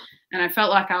I felt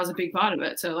like I was a big part of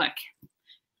it. So like,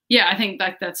 yeah, I think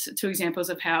like that's two examples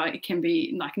of how it can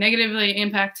be like negatively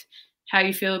impact how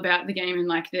you feel about the game and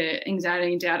like the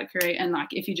anxiety and doubt it create. And like,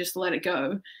 if you just let it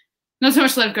go, not so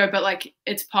much let it go, but like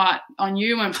it's part on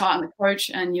you and part on the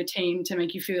coach and your team to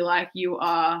make you feel like you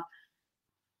are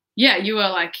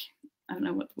like, I don't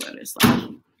know what the word is, like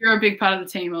you're a big part of the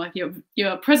team, or like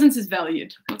your presence is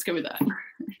valued. Let's go with that.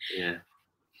 Yeah,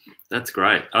 that's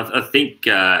great. I think,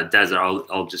 Dazza,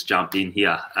 I'll just jump in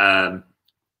here.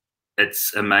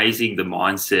 It's amazing the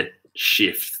mindset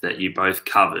shift that you both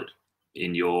covered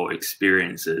in your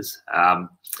experiences,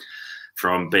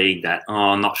 from being that,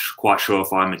 I'm not quite sure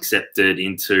if I'm accepted,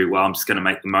 into, well, I'm just going to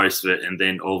make the most of it. And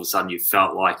then all of a sudden you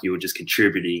felt like you were just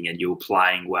contributing and you were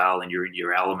playing well and you're in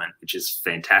your element, which is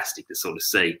fantastic to sort of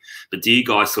see. But do you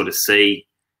guys sort of see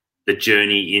the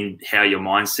journey in how your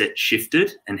mindset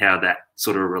shifted and how that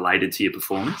sort of related to your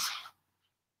performance?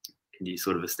 Can you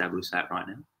sort of establish that right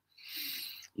now?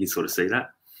 You sort of see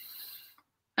that?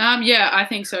 Yeah, I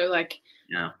think so. Like,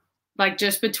 yeah. Like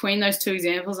just between those two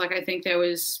examples, like I think there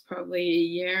was probably a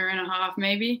year and a half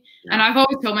maybe. Yeah. And I've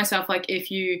always told myself, like,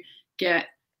 if you get,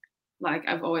 like,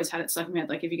 I've always had it stuck in my head,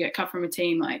 like if you get cut from a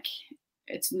team, like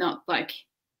it's not like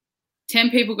 10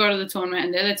 people go to the tournament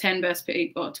and they're the 10 best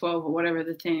people, or 12 or whatever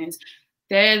the team is.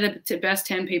 They're the best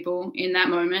 10 people in that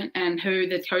moment and who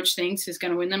the coach thinks is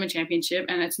going to win them a championship.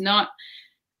 And it's not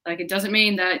like, it doesn't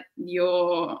mean that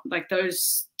you're like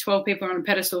those 12 people are on a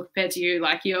pedestal compared to you.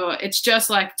 Like it's just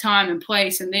like time and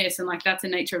place and this, and like that's the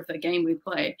nature of the game we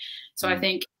play. So I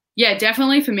think, yeah,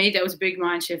 definitely for me, there was a big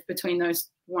mind shift between those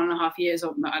 1.5 years,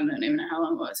 or I don't even know how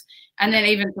long it was. And then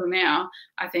even till now,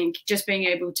 I think just being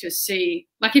able to see,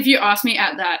 like if you asked me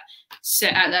at that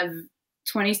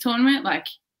 20s tournament, like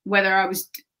whether I was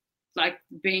like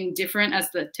being different as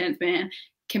the 10th man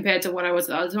compared to what I was at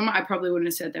the other tournament, I probably wouldn't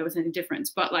have said there was any difference.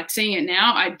 But like seeing it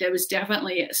now, there was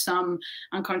definitely some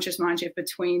unconscious mind shift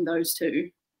between those two,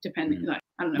 depending, like,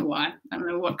 I don't know why. I don't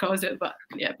know what caused it, but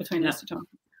yeah, between those two times.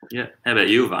 Yeah. How about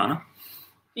you, Ivana?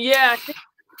 Yeah, I think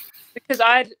because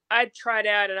I'd tried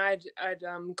out and I'd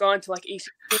gone to like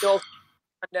ECT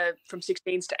from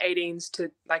 16s to 18s to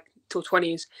like till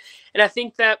 20s. And I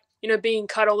think that, you know, being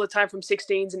cut all the time from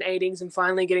 16s and 18s and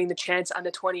finally getting the chance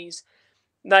under 20s,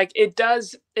 like it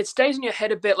stays in your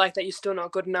head a bit, like that you're still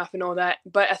not good enough and all that.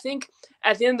 But I think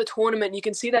at the end of the tournament, you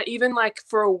can see that even like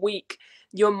for a week,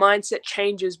 your mindset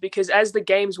changes, because as the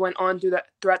games went on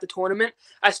throughout the tournament,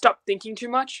 I stopped thinking too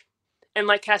much. And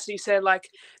like Cassidy said, like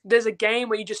there's a game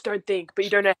where you just don't think, but you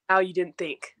don't know how you didn't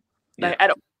think, like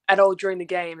at all during the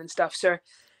game and stuff. So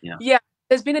yeah,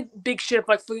 there's been a big shift.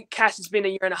 Like for Cass, it's been a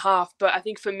year and a half, but I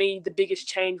think for me, the biggest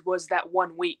change was that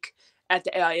 1 week at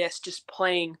the AIS, just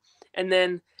playing. And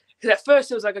then, because at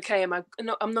first it was like, okay,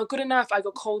 I'm not good enough. I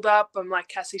got called up. I'm like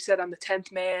Cassie said, I'm the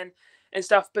 10th man and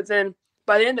stuff. But then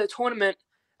by the end of the tournament,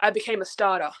 I became a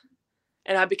starter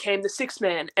and I became the 6th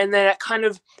man. And then it kind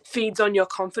of feeds on your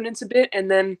confidence a bit.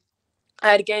 And then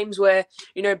I had games where,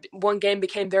 you know, one game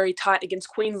became very tight against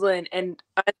Queensland and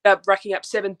I ended up racking up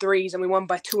 7 threes and we won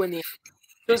by 2 in the end.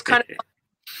 It was kind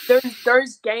of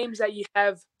those games that you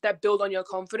have that build on your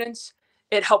confidence.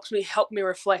 It helped me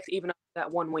reflect even after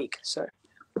that 1 week. So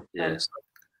yeah,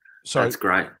 so that's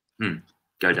great.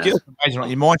 Go down. Amazing.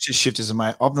 Your mindset shift is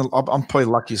amazing. I'm probably the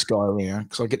luckiest guy around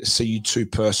because I get to see you two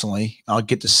personally. I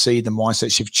get to see the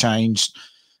mindset shift change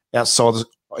outside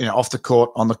off the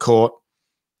court, on the court.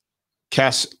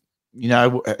 Cass, in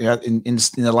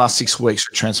the last 6 weeks,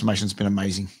 the transformation's been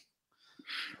amazing.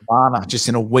 Ivana, just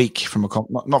in a week from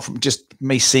not from just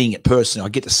me seeing it personally, I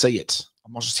get to see it.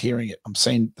 I'm not just hearing it. I'm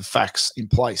seeing the facts in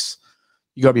place.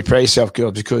 You got to be proud of yourself,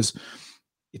 girls, because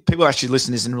if people actually listen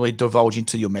to this and really divulge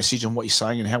into your message and what you're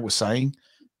saying and how we're saying,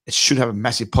 it should have a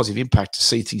massive positive impact to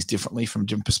see things differently from a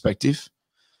different perspective.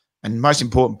 And the most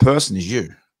important person is you.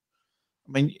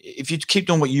 I mean, if you keep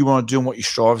doing what you want to do and what you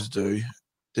strive to do,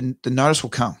 then the notice will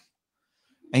come.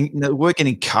 And the word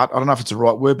getting cut, I don't know if it's the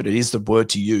right word, but it is the word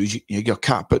to use. You got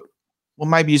cut, but well,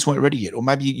 maybe you just weren't ready yet, or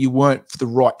maybe you weren't the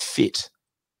right fit.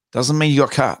 Doesn't mean you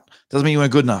got cut. Doesn't mean you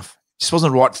weren't good enough. It just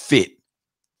wasn't the right fit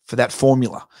for that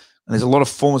formula. And there's a lot of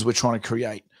formulas we're trying to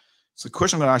create. So the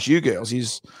question I'm going to ask you girls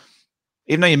is,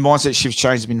 even though your mindset shift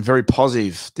change has been very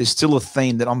positive, there's still a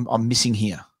theme that I'm missing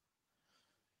here.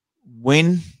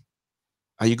 When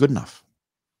are you good enough?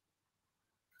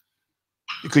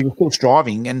 Because you're still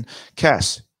striving. And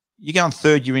Cass, you're going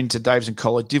third year into Davidson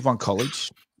College, Div 1 college,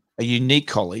 a unique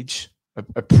college,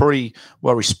 a pretty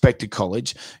well-respected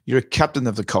college. You're a captain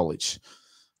of the college.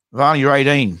 Ivana, you're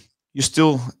 18. You're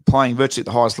still playing virtually at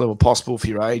the highest level possible for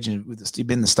your age, and you've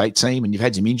been in the state team and you've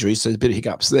had some injuries, so there's a bit of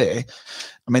hiccups there.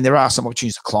 I mean, there are some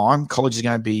opportunities to climb. College is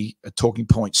going to be a talking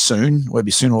point soon, whether it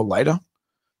be sooner or later.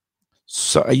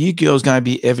 So are you girls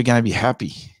ever going to be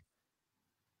happy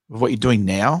with what you're doing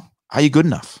now? Are you good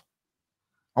enough?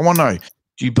 I want to know,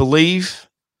 do you believe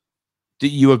that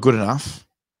you are good enough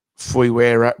for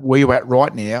where you're at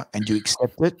right now, and do you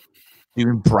accept it? Do you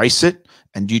embrace it?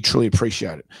 And do you truly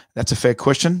appreciate it? That's a fair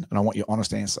question, and I want your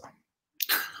honest answer.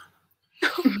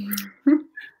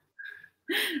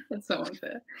 That's so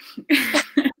unfair.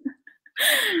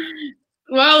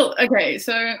 Well, okay,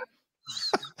 so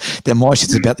Then my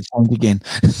shit's about to change again.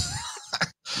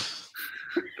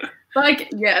 like,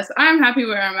 yes, I'm happy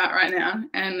where I'm at right now,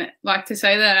 and like to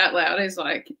say that out loud is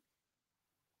like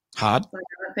hard. Like,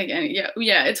 I don't think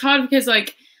yeah, it's hard because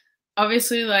like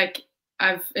obviously like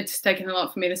it's taken a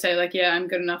lot for me to say like, yeah, I'm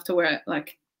good enough to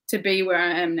be where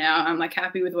I am now. I'm like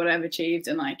happy with what I've achieved,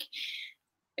 and like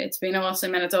it's been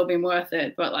awesome and it's all been worth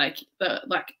it. But like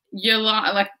you're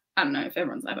like, I don't know if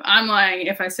everyone's like, I'm lying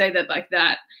if I say that like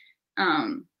that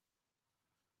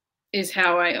is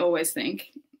how I always think,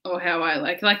 or how I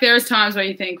like there's times where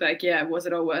you think like, yeah, was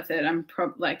it all worth it? I'm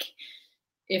probably like,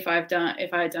 if I had done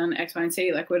X, Y, and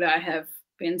Z, like would I have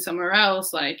been somewhere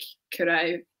else? Like could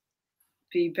I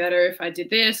be better if I did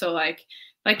this? Or like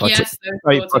yes.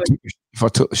 If I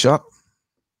took the shot.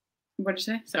 What did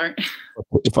you say? Sorry.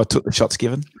 If I took the shots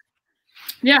given.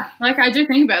 Yeah, like I do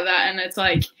think about that, and it's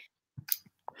like,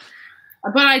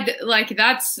 but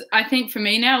I think for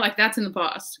me now, like that's in the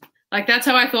past. Like that's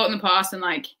how I thought in the past, and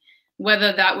like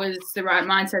whether that was the right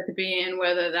mindset to be in,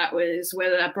 whether that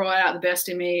brought out the best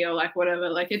in me, or like whatever.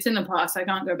 Like it's in the past. I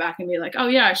can't go back and be like, oh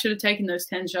yeah, I should have taken those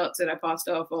 10 shots that I passed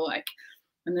off, or like,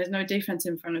 and there's no defense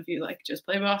in front of you, like just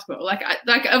play basketball. Like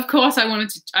of course I want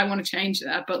to change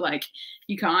that, but like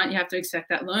you can't. You have to accept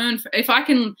that.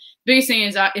 Biggest thing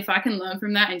is that if I can learn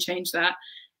from that and change that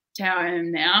to how I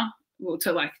am now, well,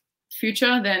 to like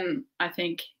future, then I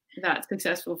think that's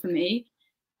successful for me.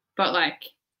 But like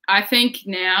I think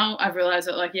now I've realized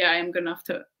that like, yeah, I am good enough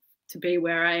to be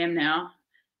where I am now.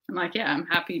 I'm like, yeah, I'm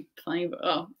happy playing.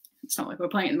 Oh, it's not like we're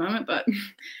playing at the moment, but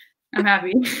I'm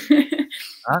happy. Good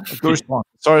response.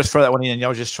 Sorry to throw that one in, and I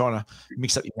was just trying to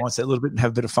mix up your mindset a little bit and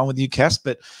have a bit of fun with you, Cass,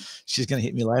 but she's going to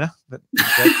hit me later. But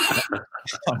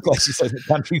I'm glad she says the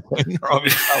country thing.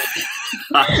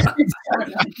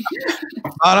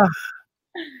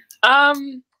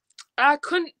 I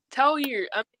couldn't tell you.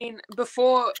 I mean,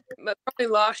 before, probably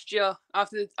last year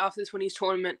after the 20s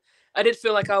tournament, I did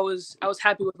feel like I was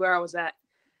happy with where I was at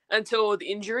until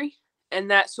the injury. And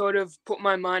that sort of put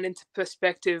my mind into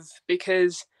perspective,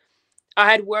 because I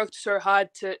had worked so hard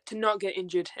to not get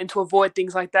injured and to avoid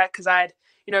things like that, because I had,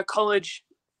 college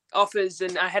offers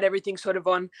and I had everything sort of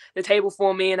on the table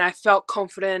for me, and I felt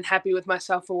confident and happy with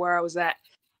myself for where I was at.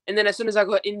 And then as soon as I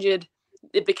got injured,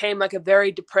 it became like a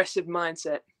very depressive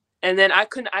mindset. And then I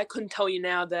couldn't tell you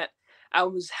now that I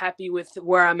was happy with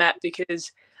where I'm at,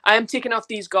 because I am ticking off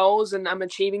these goals and I'm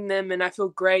achieving them, and I feel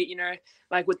great,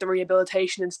 like with the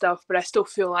rehabilitation and stuff, but I still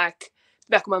feel like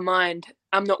back of my mind,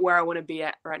 I'm not where I want to be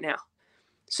at right now.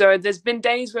 So there's been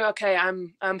days where, okay,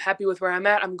 I'm happy with where I'm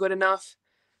at, I'm good enough.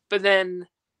 But then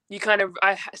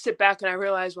I sit back and I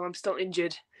realize, well, I'm still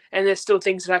injured and there's still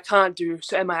things that I can't do.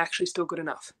 So am I actually still good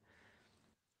enough?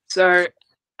 So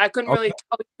I couldn't really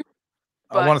tell you.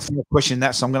 I want to throw a question in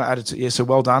that, so I'm going to add it to you. So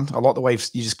well done. I like the way you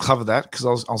just covered that, because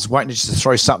I was waiting to just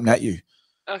throw something at you.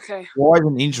 Okay. Why has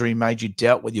an injury made you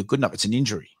doubt whether you're good enough? It's an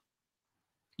injury.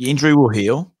 Your injury will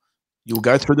heal. You'll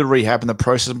go through the rehab and the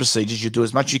process and procedures. You do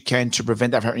as much as you can to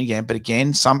prevent that from happening again. But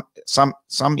again, some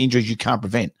injuries you can't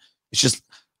prevent. It's just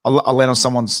I land on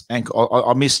someone's ankle.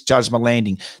 I misjudged my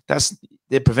landing.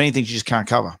 They're preventing things you just can't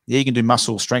cover. Yeah, you can do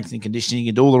muscle strengthening, conditioning. You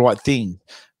can do all the right things,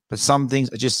 but some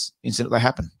things are just incidentally they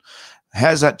happen.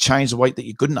 How does that change the weight that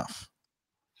you're good enough?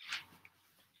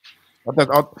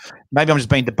 Maybe I'm just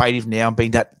being debative now. I'm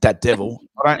being that devil.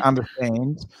 I don't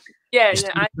understand. Yeah,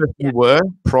 you were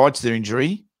prior to their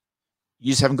injury.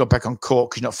 You just haven't got back on court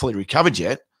because you're not fully recovered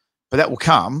yet, but that will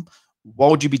come. Why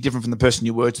would you be different from the person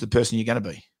you were to the person you're going to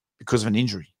be because of an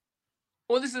injury?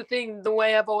 Well, this is the thing. The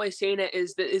way I've always seen it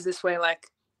is this way. Like,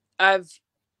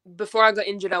 before I got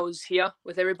injured, I was here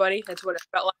with everybody. That's what it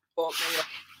felt like. Or maybe it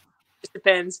just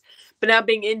depends. But now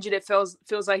being injured, it feels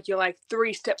like you're like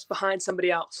 3 steps behind somebody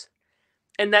else,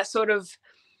 and that sort of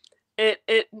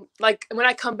it like when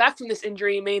I come back from this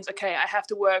injury, it means okay, I have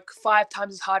to work 5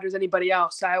 times as hard as anybody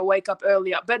else. I wake up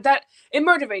earlier, but that it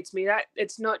motivates me. That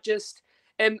it's not just.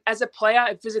 As a player,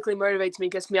 it physically motivates me,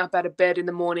 gets me up out of bed in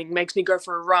the morning, makes me go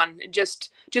for a run, just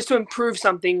to improve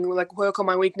something, like work on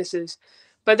my weaknesses.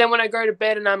 But then when I go to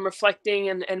bed and I'm reflecting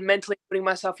and mentally putting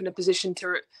myself in a position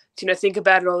to think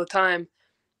about it all the time,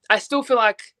 I still feel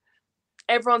like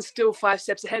everyone's still 5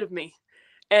 steps ahead of me.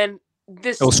 And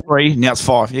this... It was 3, now it's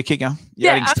 5. Yeah, keep going.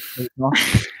 Yeah.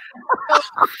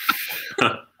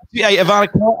 Yeah, Ivana,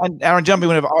 and Aaron, jump in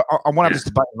whenever. I want to have this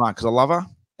debate with Ivana because I love her.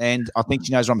 And I think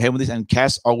she knows where I'm heading with this. And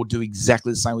Cass, I will do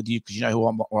exactly the same with you because you know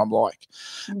what I'm like.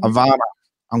 Mm-hmm. Ivana,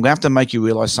 I'm going to have to make you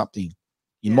realise something.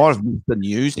 You might have missed the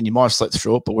news and you might have slept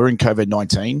through it, but we're in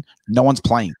COVID-19. No one's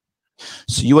playing.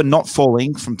 So you are not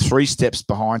falling from 3 steps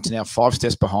behind to now 5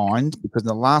 steps behind because in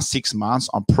the last 6 months,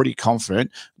 I'm pretty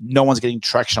confident no one's getting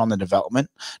traction on the development.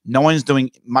 No one's doing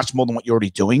much more than what you're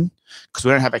already doing because we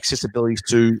don't have accessibility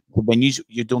to the venues.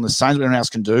 You're doing the same as everyone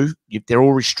else can do. They're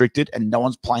all restricted and no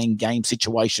one's playing game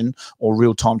situation or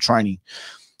real-time training.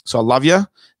 So I love you.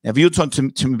 Now, if you were talking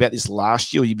to me about this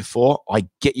last year or year before, I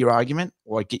get your argument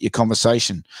or I get your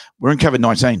conversation. We're in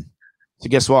COVID-19. So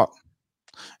guess what?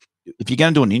 If you're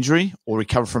going to do an injury or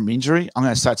recover from injury, I'm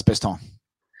going to say it's the best time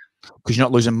because you're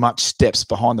not losing much steps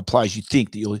behind the players you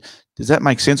think that you'll. Does that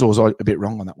make sense or was I a bit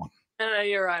wrong on that one? No,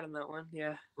 you're right on that one.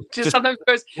 Yeah. Just sometimes it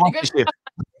goes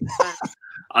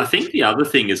I think the other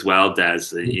thing as well,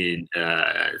 Daz, in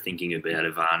thinking about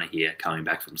Ivana here coming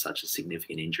back from such a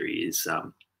significant injury is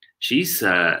she's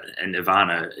and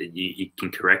Ivana, you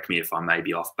can correct me if I may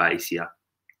be off base here.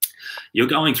 You're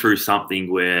going through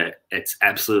something where it's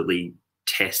absolutely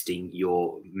testing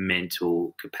your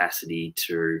mental capacity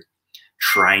to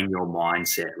train your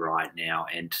mindset right now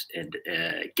and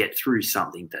get through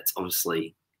something that's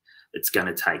obviously it's going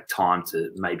to take time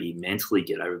to maybe mentally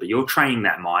get over, but you're training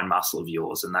that mind muscle of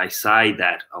yours. And they say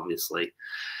that obviously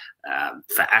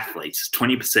for athletes,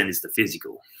 20% is the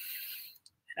physical,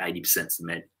 and 80% is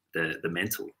the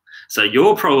mental. So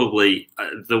you're probably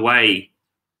the way,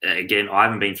 again, I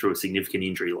haven't been through a significant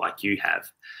injury like you have,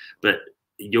 but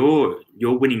you're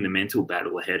winning the mental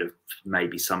battle ahead of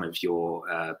maybe some of your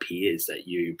peers that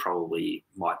you probably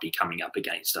might be coming up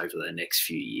against over the next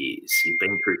few years. You've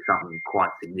been through something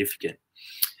quite significant.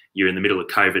 You're in the middle of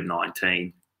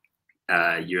COVID-19.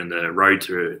 You're in the road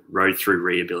through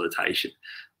rehabilitation,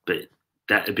 but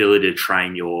that ability to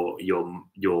train your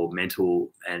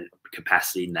mental and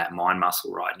capacity in that mind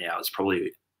muscle right now is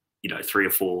probably 3 or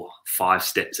 4, 5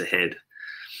 steps ahead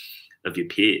of your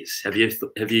peers. Have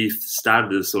you started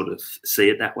to sort of see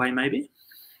it that way maybe?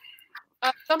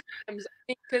 Sometimes I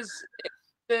think because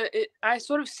I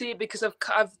sort of see it because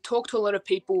I've talked to a lot of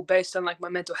people based on like my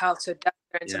mental health, so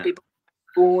parents and people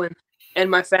at school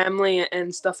and my family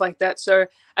and stuff like that. So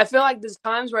I feel like there's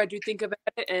times where I do think about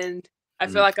it and I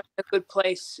feel like I'm in a good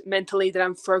place mentally that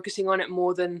I'm focusing on it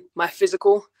more than my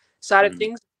physical side of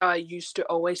things. I used to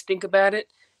always think about it.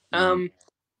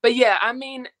 But yeah, I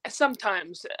mean,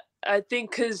 sometimes I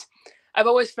think because I've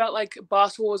always felt like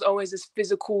basketball was always this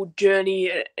physical journey.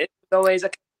 It was always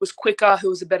like who was quicker, who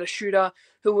was a better shooter,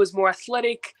 who was more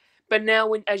athletic. But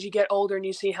now as you get older and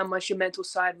you see how much your mental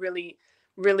side really,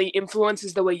 really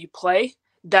influences the way you play,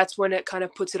 that's when it kind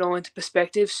of puts it all into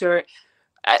perspective. So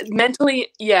mentally,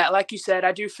 yeah, like you said,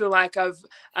 I do feel like I've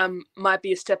might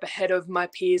be a step ahead of my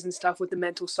peers and stuff with the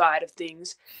mental side of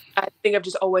things. I think I've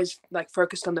just always like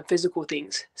focused on the physical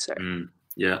things. So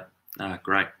yeah,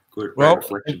 great. Good. Well,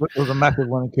 reflection. It was a massive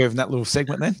learning curve in that little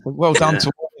segment then. Well done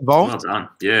to all involved. Well done.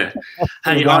 Yeah.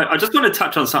 Hey, I just want to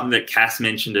touch on something that Cass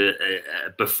mentioned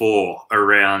before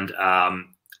around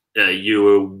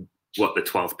you were the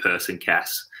 12th person,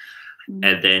 Cass.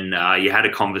 And then you had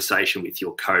a conversation with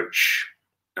your coach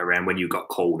around when you got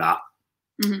called up,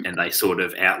 and they sort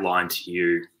of outlined to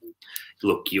you,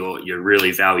 look, you're a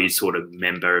really valued sort of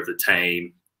member of the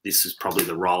team. This is probably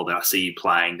the role that I see you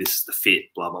playing. This is the fit,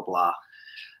 blah, blah, blah.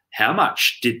 How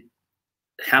much did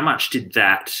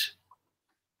that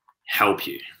help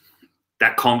you?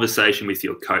 That conversation with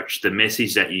your coach, the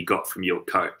message that you got from your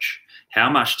coach, how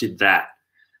much did that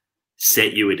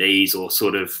set you at ease or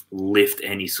sort of lift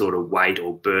any sort of weight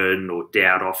or burden or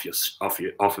doubt off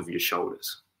of your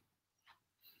shoulders?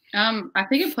 I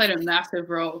think it played a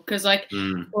massive role because, like,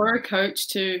 for a coach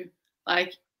to,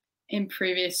 like, in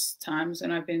previous times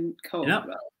when I've been called. Yeah.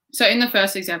 So in the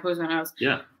first example was when I was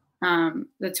the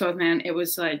 12th man, it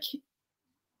was like,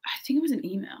 I think it was an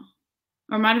email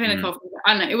or it might have been a call.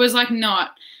 I don't know. It was like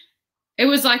it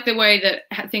was like the way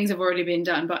that things have already been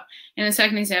done. But in the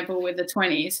second example with the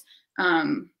 20s,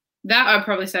 that I'd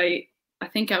probably say, I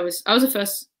think I was the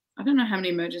first, I don't know how many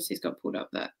emergencies got pulled up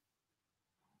that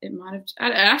it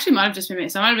actually might have just been me.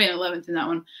 So I might have been 11th in that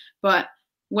one. But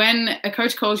when a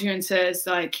coach calls you and says,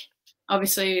 like,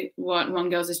 obviously what One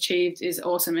Girls achieved is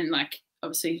awesome and, like,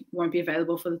 obviously won't be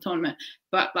available for the tournament,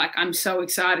 but, like, I'm so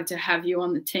excited to have you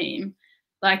on the team.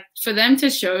 Like, for them to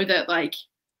show that, like,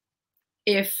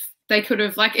 if they could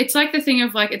have, like, it's like the thing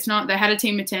of, like, it's not, they had a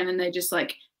team of 10 and they just,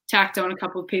 like, tacked on a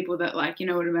couple of people that, like, you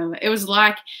know what I mean? It was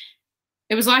like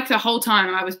the whole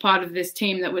time I was part of this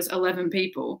team that was 11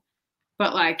 people,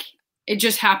 but, like, it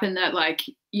just happened that, like,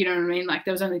 you know what I mean? Like,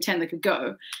 there was only 10 that could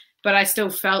go. But I still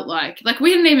felt like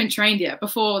we hadn't even trained yet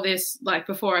before this, like,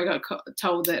 before I got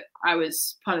told that I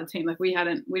was part of the team. Like, we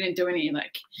didn't do any,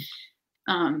 like,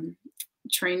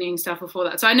 training stuff before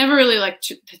that. So I never really, like,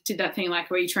 did that thing, like,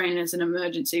 where you train as an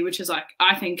emergency, which is, like,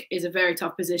 I think is a very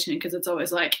tough position because it's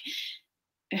always, like,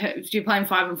 if you're playing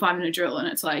 5-on-5 in a drill and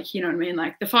it's, like, you know what I mean?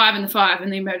 Like, the 5 and the 5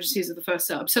 and the emergencies are the first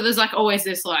sub. So there's, like, always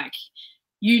this, like,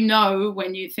 you know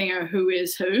when you think of who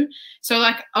is who. So,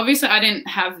 like, obviously I didn't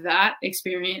have that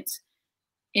experience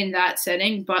in that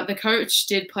setting, but the coach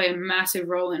did play a massive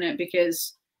role in it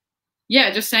because, yeah,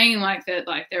 just saying, like, that,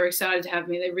 like, they're excited to have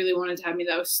me. They really wanted to have me.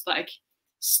 They was, like,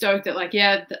 stoked that, like,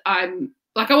 yeah, I'm,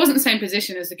 like, I wasn't the same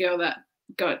position as the girl that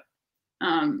got,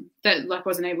 that, like,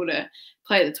 wasn't able to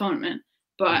play the tournament.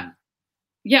 But,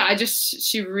 yeah,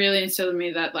 she really instilled in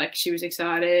me that, like, she was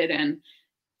excited and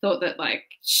thought that, like,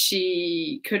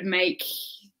 she could make,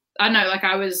 I don't know, like,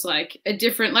 I was, like, a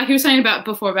different, like you were saying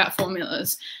before about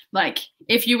formulas, like,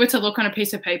 if you were to look on a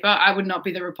piece of paper, I would not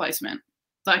be the replacement.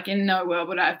 Like, in no world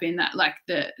would I have been that, like,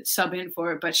 the sub in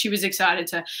for it. But she was excited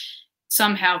to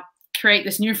somehow create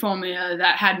this new formula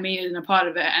that had me in a part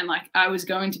of it. And, like, I'm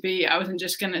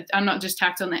not just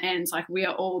tacked on the ends. Like, we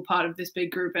are all part of this big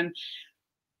group. And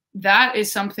that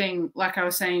is something, like I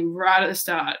was saying right at the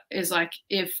start, is, like,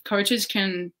 if coaches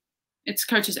can, it's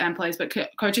coaches and players, but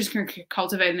coaches can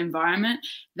cultivate an environment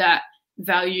that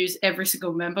values every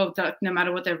single member, no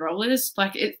matter what their role is,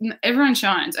 like, everyone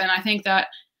shines. And I think that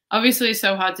obviously is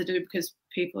so hard to do because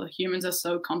humans are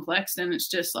so complex and it's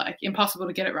just, like, impossible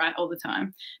to get it right all the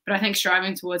time. But I think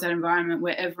striving towards that environment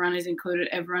where everyone is included,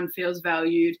 everyone feels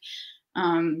valued,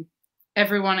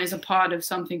 everyone is a part of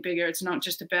something bigger. It's not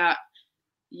just about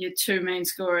your two main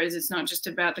scorers. It's not just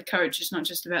about the coach. It's not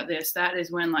just about this. That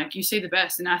is when, like, you see the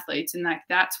best in athletes, and, like,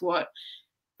 that's what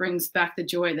brings back the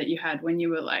joy that you had when you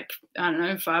were, like, I don't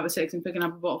know, 5 or 6 and picking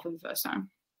up a ball for the first time.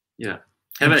 Yeah.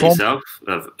 How about yourself,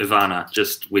 Ivana,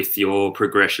 just with your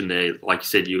progression there? Like you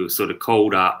said, you were sort of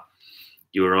called up.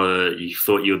 You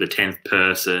thought you were the 10th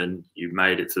person. You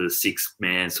made it to the 6th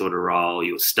man sort of role.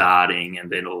 You were starting,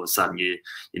 and then all of a sudden you're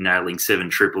nailing 7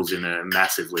 triples in a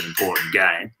massively important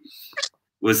game.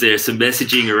 Was there some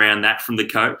messaging around that from the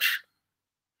coach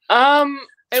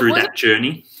through that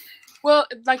journey? Well,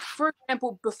 like, for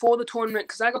example, before the tournament,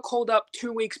 because I got called up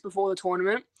 2 weeks before the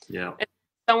tournament. Yeah. And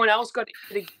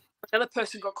another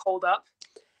person got called up,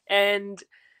 and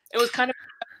it was kind of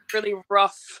a really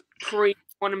rough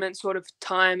pre-tournament sort of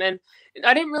time. And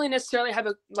I didn't really necessarily have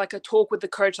a talk with the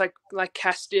coach like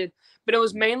Cass did, but it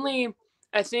was mainly,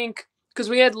 I think, because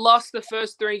we had lost the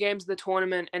first 3 games of the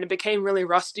tournament and it became really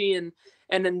rusty, and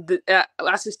then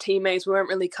us as teammates, we weren't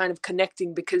really kind of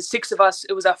connecting because 6 of us,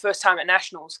 it was our first time at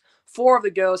nationals. 4 of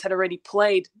the girls had already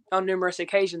played on numerous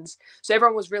occasions. So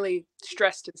everyone was really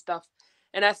stressed and stuff.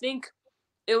 And I think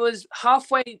it was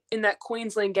halfway in that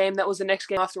Queensland game, that was the next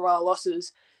game after our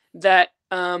losses, that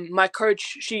my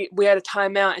coach, we had a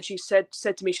timeout, and she said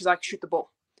to me, she's like, shoot the ball.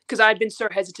 Because I had been so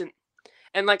hesitant.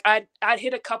 And, like, I'd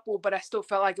hit a couple, but I still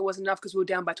felt like it wasn't enough because we were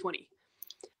down by 20.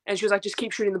 And she was like, just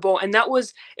keep shooting the ball. And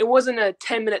it wasn't a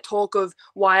 10-minute talk of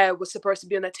why I was supposed to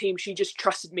be on that team. She just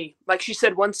trusted me. Like, she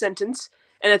said one sentence,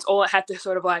 and that's all I had to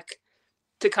sort of like,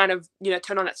 to kind of, you know,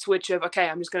 turn on that switch of, okay,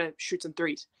 I'm just going to shoot some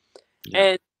threes. Yeah.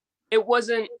 And it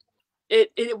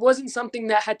wasn't something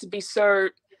that had to be so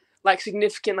like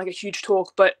significant, like a huge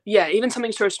talk, but yeah, even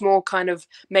something so small kind of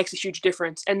makes a huge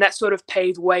difference. And that sort of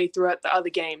paved way throughout the other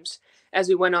games as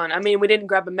we went on. I mean, we didn't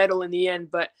grab a medal in the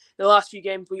end, but the last few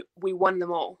games we won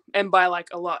them all, and by like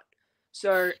a lot.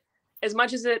 So as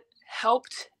much as it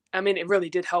helped, I mean, it really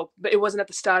did help, but it wasn't at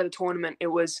the start of the tournament. It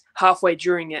was halfway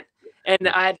during it. And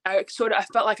I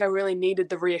felt like I really needed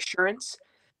the reassurance.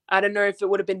 I don't know if it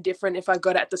would have been different if I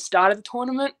got it at the start of the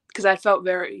tournament, because I felt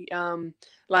very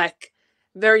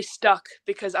very stuck,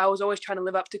 because I was always trying to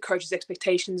live up to coach's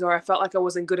expectations, or I felt like I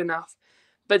wasn't good enough.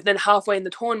 But then halfway in the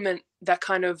tournament,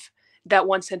 that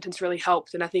one sentence really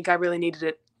helped, and I think I really needed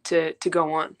it to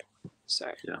go on.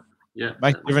 So yeah,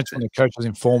 makes a difference when the coach is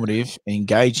informative and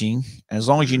engaging, and as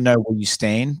long as you know where you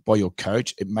stand by your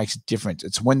coach, it makes a difference.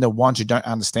 It's when the ones who don't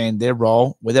understand their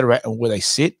role, where they're at and where they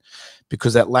sit,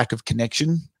 because that lack of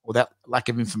connection or that lack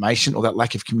of information or that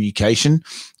lack of communication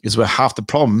is where half the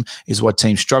problem is why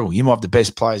teams struggle. You might have the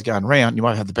best players going around, you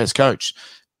might have the best coach,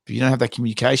 but you don't have that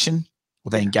communication or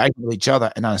they engage with each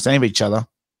other and understand each other,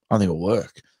 I think it'll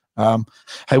work.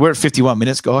 Hey, we're at 51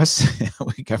 minutes, guys.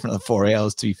 We go for another 4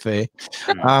 hours, to be fair.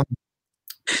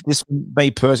 This me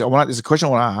personally, there's a question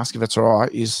I want to ask, if that's all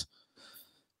right, is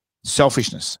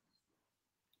selfishness.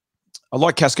 I'd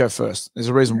like Cass go first. There's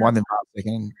a reason why they're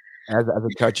second. As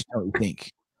a coach, you know what you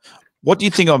think. What do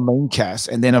you think I mean, Cass,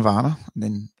 and then Ivana, and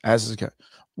then as a coach?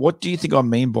 What do you think I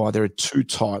mean by there are two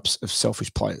types of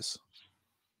selfish players?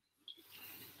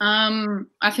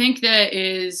 I think there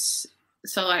is,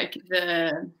 so like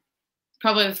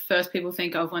probably the first people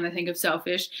think of when they think of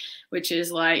selfish, which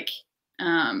is like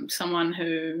someone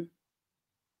who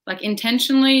like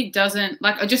intentionally doesn't,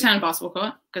 like just on a basketball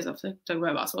court, because obviously talking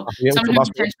about basketball, someone who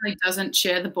intentionally doesn't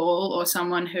share the ball, or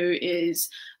someone who is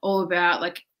all about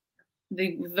like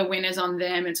the win is on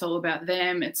them, it's all about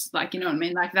them, it's like, you know what I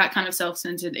mean, like that kind of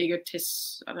self-centered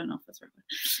egotist, I don't know if that's right,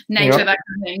 nature, that kind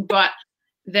of thing. But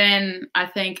then I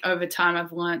think over time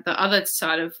I've learned the other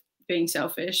side of being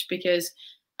selfish, because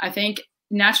I think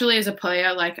naturally as a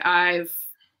player, like I've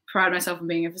prided myself on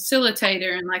being a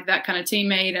facilitator and like that kind of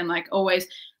teammate, and like always,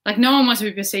 like no one wants to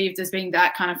be perceived as being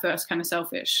that kind of first kind of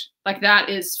selfish. Like that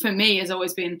is, for me, has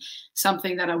always been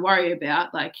something that I worry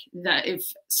about, like that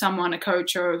if someone, a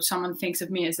coach or someone thinks of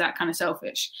me as that kind of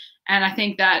selfish. And I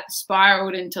think that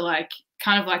spiraled into like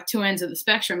kind of like two ends of the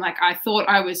spectrum. Like I thought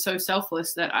I was so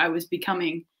selfless that I was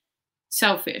becoming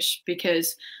selfish,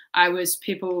 because I was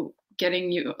people getting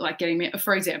me,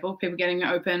 for example, people getting me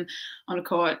open on a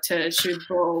court to shoot the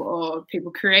ball, or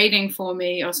people creating for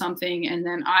me or something, and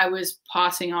then I was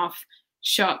passing off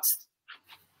shots,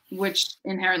 which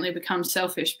inherently becomes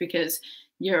selfish, because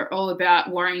you're all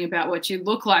about worrying about what you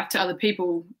look like to other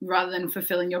people rather than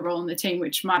fulfilling your role in the team,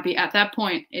 which might be at that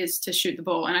point is to shoot the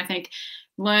ball. And I think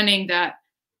learning that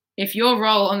if your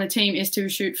role on the team is to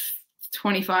shoot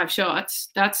 25 shots,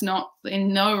 that's not,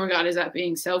 in no regard is that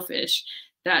being selfish.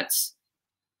 That's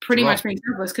pretty much being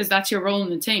selfless, because that's your role in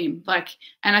the team. Like,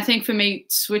 and I think for me,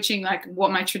 switching like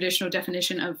what my traditional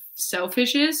definition of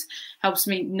selfish is helps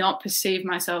me not perceive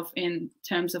myself in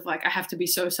terms of like I have to be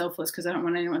so selfless because I don't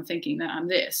want anyone thinking that I'm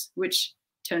this, which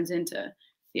turns into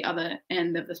the other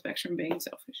end of the spectrum being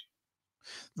selfish.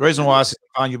 The reason why I said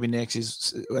you'll be next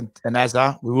is, and as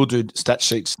we will do stat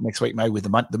sheets next week, maybe with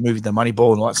the movie, the money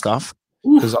ball and all that stuff.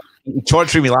 Because you tried to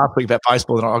treat me last week about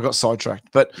baseball and I got sidetracked.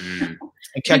 But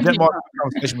and Kat, that might be a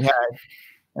conversation we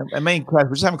had. And me and Kat,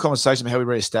 we're just having a conversation about how we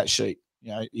read a stat sheet.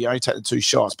 You know, you only take the 2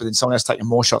 shots, but then someone else taking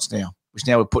more shots now, which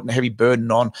now we're putting a heavy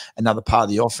burden on another part of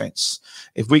the offense.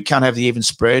 If we can't have the even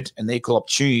spread and the equal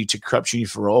opportunity to create opportunity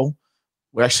for all,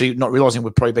 we're actually not realizing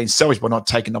we're probably being selfish by not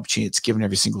taking the opportunity it's given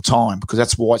every single time, because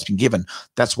that's why it's been given.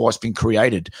 That's why it's been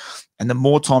created. And the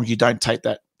more times you don't take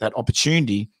that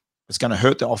opportunity, it's going to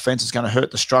hurt the offense. It's going to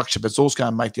hurt the structure, but it's also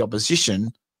going to make the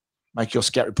opposition make your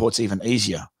scout reports even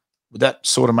easier. Would that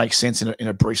sort of make sense in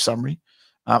a brief summary?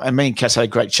 And me and Cass had a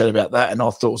great chat about that, and I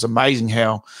thought it was amazing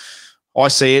how I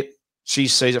see it, she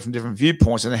sees it from different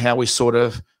viewpoints, and how we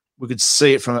could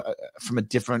see it from a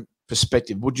different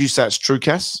perspective. Would you say it's true,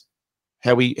 Cass?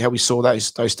 How we saw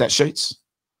those stat sheets?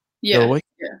 Yeah.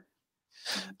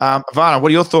 Ivana, what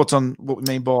are your thoughts on what we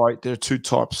mean by there are 2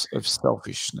 types of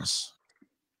selfishness?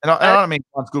 And I don't mean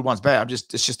one's good, one's bad.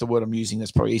 It's just the word I'm using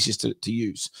that's probably easiest to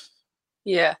use.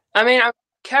 Yeah. I mean,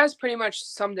 Kaz pretty much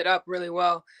summed it up really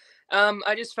well.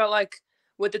 I just felt like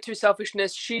with the too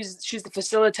selfishness, she's the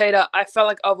facilitator. I felt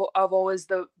like I've always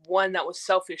the one that was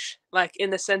selfish, like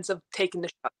in the sense of taking the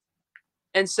shot.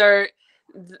 And so,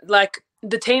 like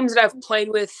the teams that I've played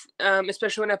with,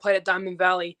 especially when I played at Diamond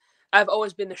Valley, I've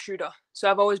always been the shooter. So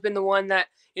I've always been the one that,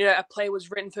 you know, a play was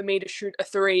written for me to shoot a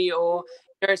 3 or,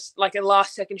 you know, it's like a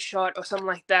last second shot or something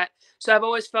like that. So I've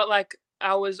always felt like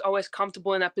I was always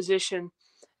comfortable in that position.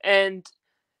 And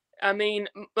I mean,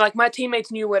 like my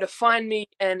teammates knew where to find me,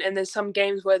 and there's some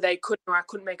games where they couldn't or I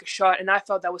couldn't make a shot, and I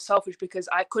felt that was selfish because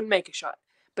I couldn't make a shot,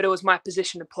 but it was my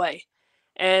position to play.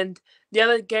 And the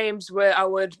other games where I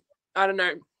would, I don't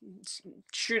know,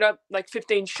 shoot up like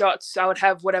 15 shots, I would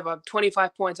have whatever,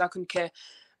 25 points, I couldn't care.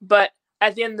 But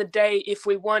at the end of the day, if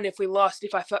we won, if we lost,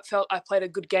 if I felt I played a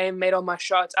good game, made all my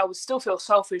shots, I would still feel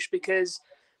selfish because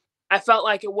I felt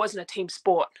like it wasn't a team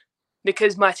sport.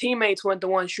 Because my teammates weren't the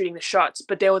ones shooting the shots,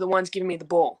 but they were the ones giving me the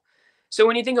ball. So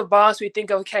when you think of basketball, you think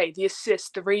of, okay, the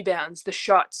assists, the rebounds, the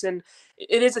shots, and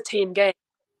it is a team game.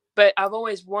 But I've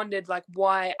always wondered, like,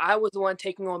 why I was the one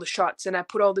taking all the shots, and I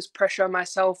put all this pressure on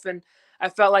myself, and I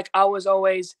felt like I was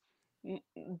always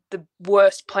the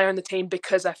worst player on the team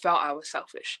because I felt I was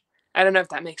selfish. I don't know if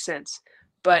that makes sense,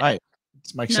 but Right.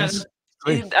 It makes sense.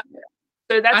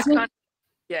 So that's kind of,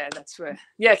 yeah, that's where,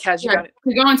 yeah, Kaz, you got it.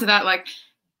 To go on to that, like,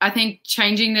 I think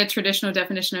changing the traditional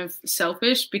definition of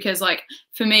selfish, because like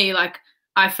for me, like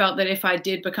I felt that if I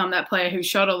did become that player who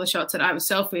shot all the shots, that I was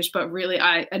selfish, but really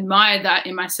I admired that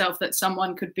in myself, that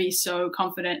someone could be so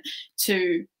confident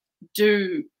to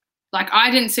do, like,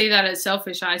 I didn't see that as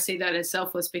selfish. I see that as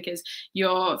selfless because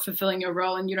you're fulfilling your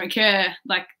role and you don't care.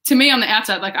 Like to me on the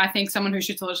outside, like I think someone who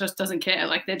shoots all the shots doesn't care.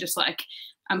 Like they're just like,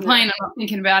 I'm playing, I'm not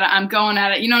thinking about it, I'm going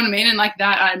at it. You know what I mean? And like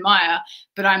that I admire,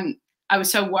 but I was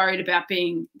so worried about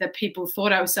being that people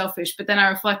thought I was selfish, but then I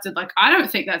reflected, like, I don't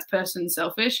think that person's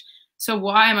selfish. So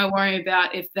why am I worrying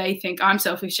about if they think I'm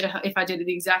selfish if I did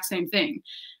the exact same thing?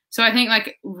 So I think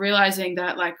like realizing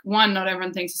that, like, one, not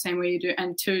everyone thinks the same way you do.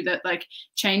 And two, that like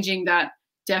changing that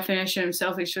definition of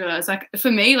selfish, is like,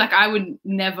 for me, like I would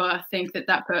never think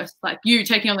that person, like you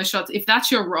taking all the shots, if that's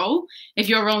your role, if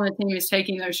your role in the team is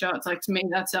taking those shots, like to me,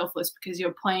 that's selfless because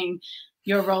you're playing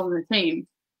your role in the team.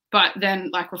 But then,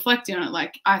 like, reflecting on it,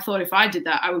 like, I thought if I did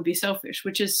that, I would be selfish,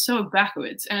 which is so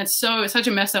backwards. And it's such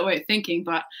a messed up way of thinking.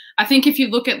 But I think if you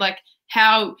look at, like,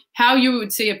 how you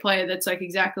would see a player that's, like,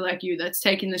 exactly like you, that's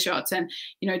taking the shots and,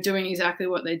 you know, doing exactly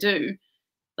what they do,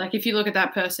 like, if you look at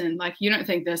that person, like, you don't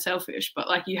think they're selfish, but,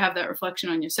 like, you have that reflection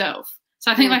on yourself.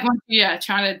 So I think, like, once you,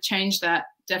 trying to change that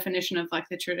definition of, like,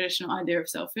 the traditional idea of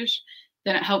selfish,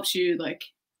 then it helps you, like,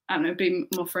 I don't know, be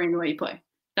more free in the way you play.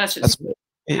 That's just...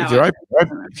 If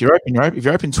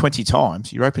you're open 20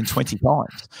 times, you're open 20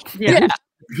 times. Yeah.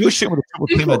 If you're shooting with a triple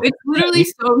team, it's literally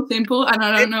so simple, and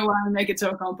I don't know why I make it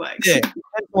so complex. Yeah,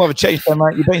 we'll have a chat,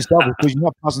 mate. You're being selfish because you're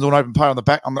not passing to an open player on the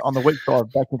back on the weak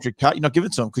side back entry cut. You're not giving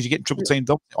it to them because you're getting triple teamed.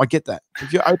 I get that.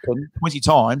 If you're open 20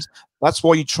 times, that's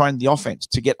why you train the offense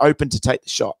to get open to take the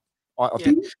shot. I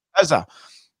think is there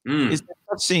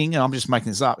such thing? And I'm just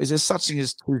making this up. Is there such thing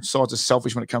as two sides of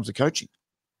selfish when it comes to coaching?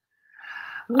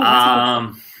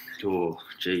 Oh,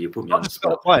 gee, you put me on the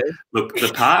spot. Look,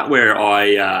 the part where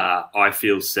I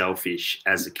feel selfish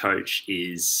as a coach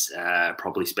is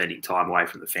probably spending time away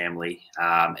from the family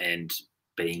and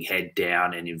being head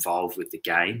down and involved with the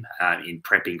game in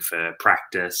prepping for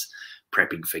practice,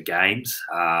 prepping for games.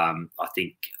 I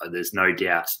think there's no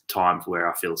doubt times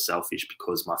where I feel selfish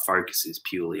because my focus is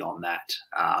purely on that.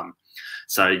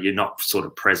 So you're not sort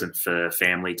of present for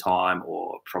family time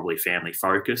or probably family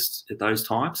focused at those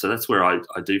times. So that's where I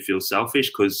do feel selfish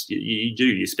because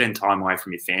you spend time away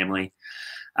from your family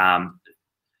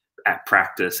at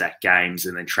practice, at games,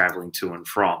 and then traveling to and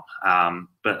from.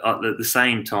 But at the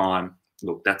same time,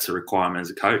 look, that's a requirement as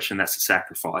a coach and that's a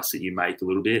sacrifice that you make a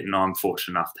little bit. And I'm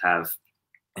fortunate enough to have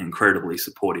an incredibly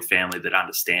supportive family that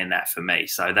understand that for me.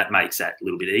 So that makes that a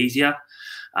little bit easier.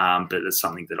 But it's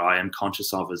something that I am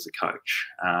conscious of as a coach.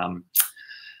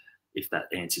 If that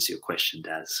answers your question,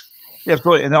 Daz. Yeah,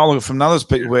 absolutely. And I'll look from another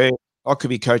perspective where I could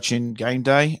be coaching game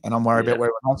day and I'm worried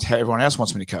about how everyone else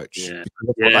wants me to coach.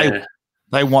 Yeah.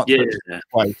 They want to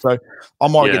play. So I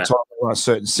might get told on a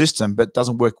certain system, but it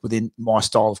doesn't work within my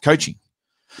style of coaching.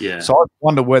 Yeah. So I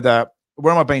wonder where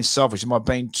am I being selfish? Am I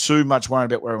being too much worried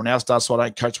about where everyone else does so I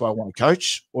don't coach where I want to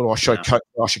coach? Or do I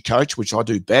should coach, which I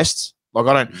do best? Like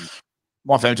I don't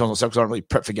my family tells myself because I don't really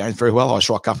prep for games very well. I just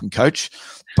rock up and coach.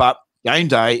 But game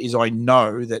day is I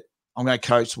know that I'm going to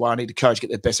coach where I need to coach,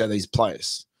 get the best out of these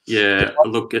players. Yeah,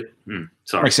 look at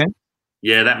sorry. Makes sense?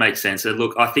 Yeah, that makes sense.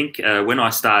 Look, I think when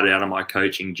I started out on my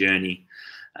coaching journey,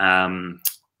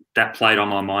 that played on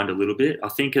my mind a little bit. I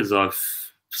think as I've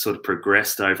sort of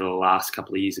progressed over the last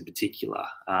couple of years in particular,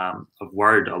 I've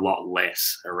worried a lot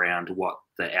less around what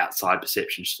the outside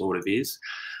perception sort of is.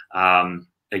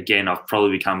 Again, I've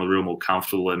probably become a little more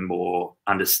comfortable and more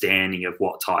understanding of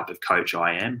what type of coach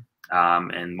I am,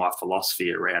 and my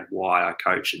philosophy around why I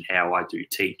coach and how I do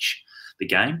teach the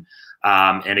game.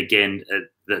 And again,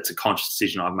 that's a conscious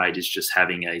decision I've made, is just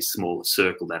having a smaller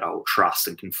circle that I will trust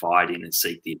and confide in and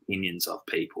seek the opinions of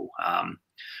people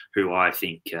who I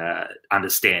think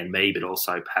understand me, but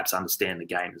also perhaps understand the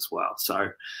game as well.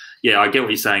 So, yeah, I get what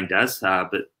you're saying, Daz,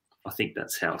 but I think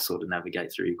that's how I sort of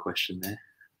navigate through your question there.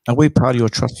 Are we part of your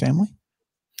trust family?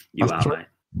 You are, mate.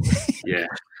 Yeah.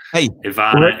 Hey,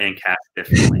 Ivana and Cass,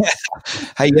 definitely.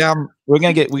 Hey, we're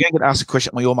gonna get asked a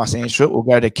question. We all must answer it. We'll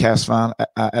go to Cass, Van,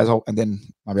 and then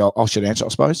maybe I'll should answer. I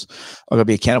suppose I've got to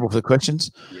be accountable for the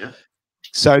questions. Yeah.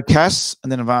 So Cass,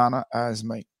 and then Ivana as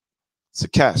me. So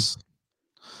Cass,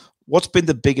 what's been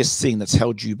the biggest thing that's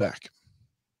held you back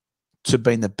to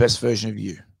being the best version of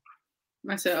you?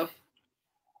 Myself.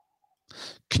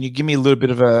 Can you give me a little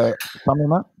bit of a summary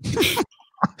on that?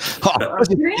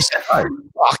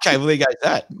 Okay, well, there goes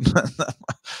that.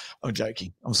 I'm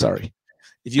joking. I'm sorry.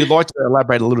 If you'd like to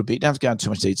elaborate a little bit, you don't have to go into too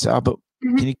much detail, but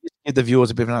can you give the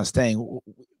viewers a bit of an understanding?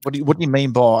 What do you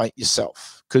mean by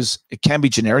yourself? Because it can be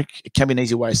generic. It can be an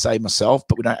easy way to say myself,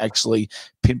 but we don't actually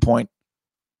pinpoint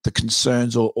the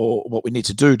concerns or what we need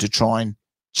to do to try and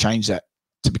change that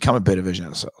to become a better version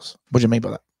of ourselves. What do you mean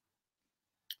by that?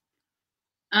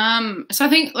 So I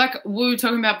think, like we were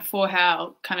talking about before,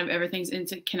 how kind of everything's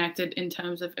interconnected in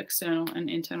terms of external and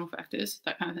internal factors,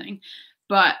 that kind of thing.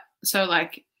 But so,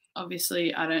 like,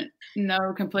 obviously I don't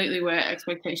know completely where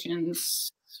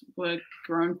expectations were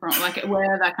grown from, like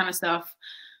where that kind of stuff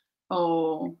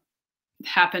or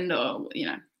happened, or, you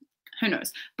know, who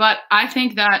knows. But I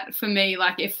think that for me,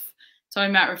 like, if talking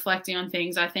about reflecting on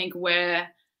things, I think where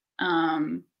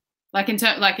like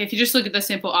if you just look at the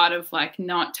simple art of like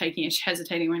not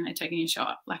hesitating when they're taking a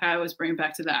shot, like I always bring it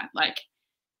back to that. Like,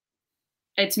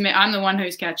 it's me, I'm the one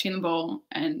who's catching the ball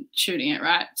and shooting it,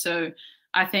 right? So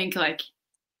I think like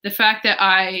the fact that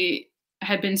I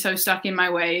had been so stuck in my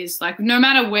ways, like no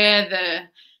matter where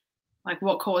like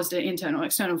what caused it, internal,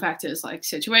 external factors, like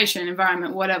situation,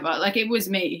 environment, whatever, like it was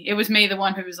me the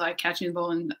one who was like catching the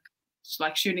ball and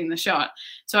like shooting the shot.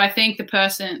 So I think the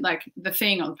person, like the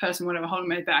thing or the person, whatever, holding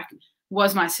me back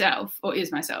was myself, or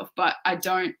is myself. But I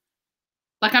don't,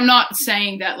 like, I'm not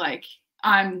saying that like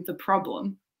I'm the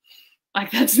problem.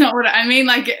 Like, that's not what I mean.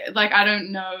 Like I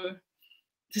don't know.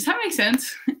 Does that make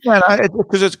sense? No,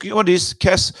 because it's what it is,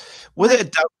 Cass. Whether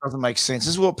it doesn't make sense,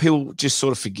 this is what people just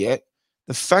sort of forget.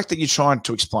 The fact that you're trying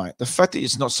to explain it, the fact that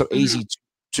it's not so easy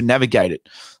to navigate it,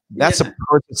 that's a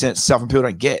process in itself, and people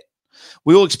don't get.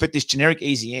 We all expect this generic,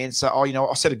 easy answer. Oh, you know,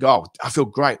 I set a goal. I feel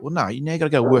great. Well, no, you now got to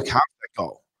go work hard for that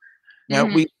goal. Now,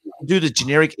 we do the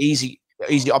generic, easy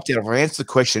opt-out. If I answer the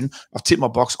question, I've ticked my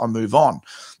box, I move on.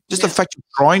 Just the fact you're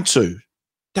trying to,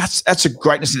 that's a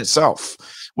greatness in itself.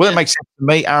 Whether it makes sense to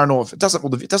me, Aaron, or if it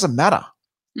doesn't matter.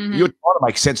 You're trying to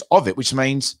make sense of it, which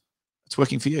means it's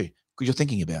working for you because you're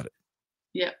thinking about it.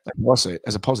 Yeah. I see it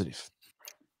as a positive.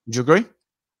 Would you agree?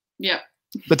 Yeah.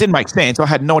 That didn't make sense. I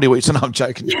had no idea what you're saying. I'm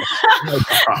joking.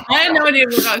 I had no idea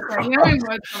what I was saying. How many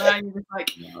words were that? You're just like,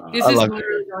 this is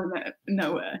literally going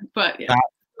nowhere. But yeah.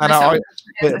 I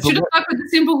should have stuck with the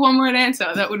simple one-word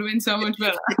answer. That would have been so much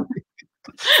better.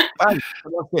 I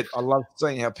love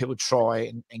seeing how people try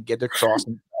and get across.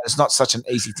 And it's not such an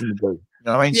easy thing to do. You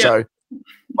know what I mean? Yeah. So,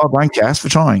 well done, Cass, for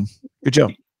trying. Good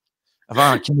job.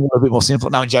 Ivana, can you be a bit more simple?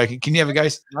 No, I'm joking. Can you ever go?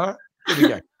 No? Here we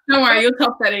go. Don't worry, you'll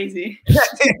top that easy.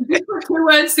 Put 2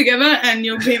 words together and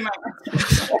you'll be my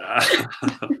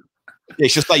Yeah,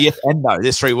 she'll say yes and no.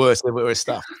 There's 3 words. We're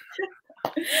stuff.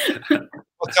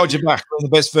 What held you back? We're the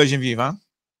best version of you, man.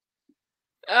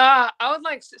 I would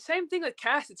like, same thing with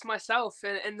Cass. It's myself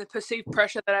and the perceived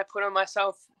pressure that I put on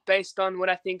myself based on what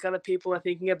I think other people are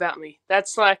thinking about me.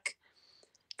 That's like,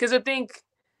 because I think,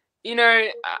 you know,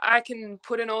 I can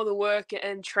put in all the work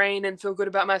and train and feel good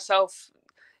about myself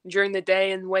during the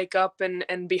day and wake up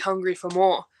and be hungry for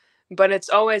more. But it's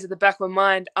always at the back of my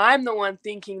mind, I'm the one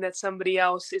thinking that somebody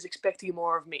else is expecting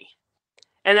more of me.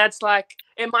 And that's like,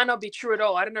 it might not be true at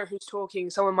all. I don't know who's talking.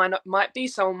 Someone might be,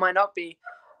 someone might not be.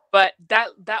 But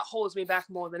that holds me back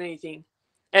more than anything.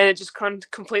 And it just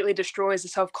completely destroys the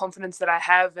self-confidence that I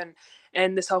have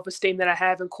and the self-esteem that I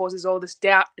have, and causes all this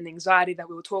doubt and anxiety that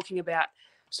we were talking about.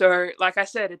 So, like I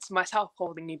said, it's myself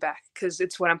holding me back because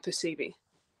it's what I'm perceiving.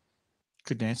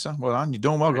 Good answer. Well done. You're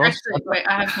doing well, guys. Actually, wait,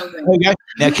 I have something. There you go.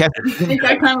 Now, Cass. I think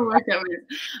I kind of worked out with it.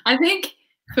 I think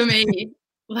for me,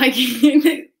 like,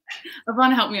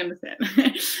 Ivana, help me understand.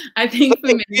 I think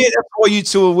for me, yeah, that's why you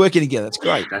two are working together. That's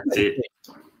great. That's it.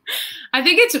 I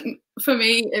think it's, for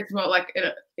me, it's more like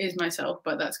it is myself,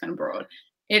 but that's kind of broad.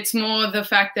 It's more the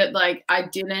fact that like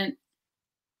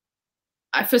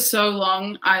for so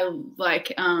long, I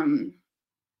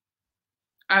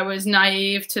was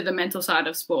naive to the mental side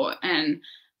of sport, and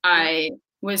I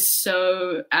was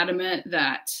so adamant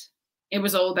that it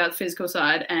was all about the physical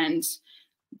side, and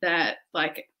that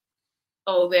like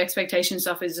all the expectation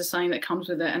stuff is just something that comes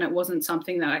with it, and it wasn't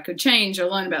something that I could change or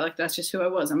learn about. Like, that's just who I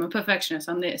was. I'm a perfectionist.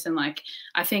 I'm this. And like,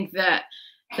 I think that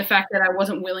the fact that I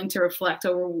wasn't willing to reflect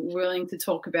or willing to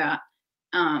talk about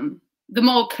the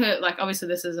more, like, obviously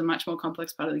this is a much more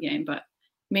complex part of the game, but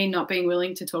me not being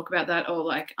willing to talk about that or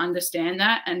like understand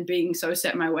that and being so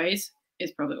set in my ways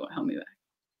is probably what held me back.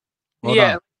 Well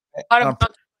yeah. I'm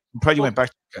proud you went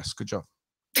back. Yes, good job.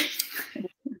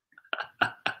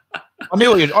 I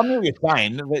knew what you're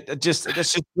saying. That's just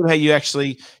how you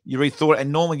rethought it. And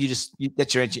normally you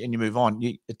get your edge and you move on.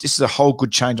 This is a whole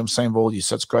good change I'm seeing with all of you.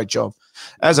 So it's a great job.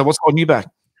 Azza, what's holding you back?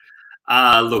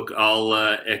 Look, I'll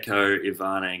echo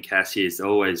Ivana and Cassie. As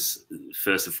always,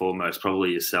 first and foremost,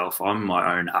 probably yourself. I'm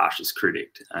my own harshest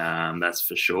critic. That's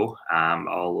for sure.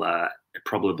 I'll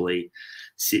probably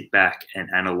sit back and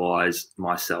analyze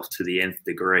myself to the nth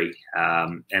degree.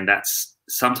 And that's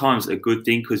sometimes a good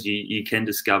thing, because you can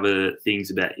discover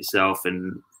things about yourself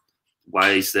and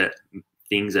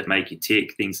things that make you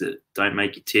tick, things that don't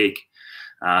make you tick.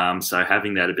 So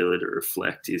having that ability to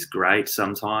reflect is great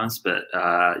sometimes, but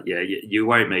you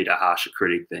won't meet a harsher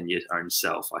critic than your own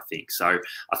self, I think. So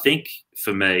I think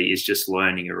for me is just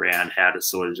learning around how to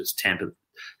sort of just temper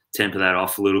that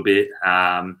off a little bit.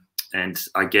 And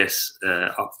I guess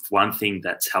one thing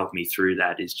that's helped me through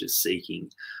that is just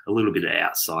seeking a little bit of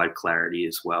outside clarity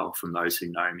as well from those who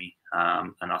know me.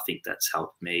 And I think that's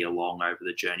helped me along over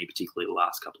the journey, particularly the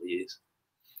last couple of years.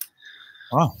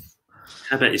 Wow.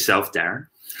 How about yourself, Darren?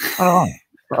 I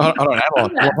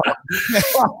don't know.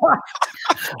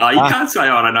 Oh, you can't say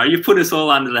I don't know. You put us all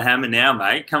under the hammer now,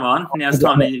 mate. Come on. Now it's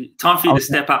time for you to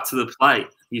step up to the plate,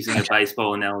 using a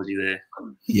baseball analogy there.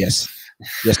 Yes.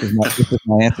 Yes, is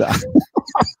my answer.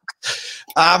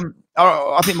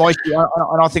 I think my issue,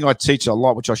 and I think I teach a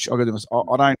lot, which I got to do.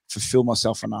 I don't fulfill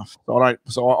myself enough.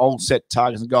 So I'll set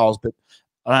targets and goals, but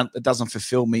it doesn't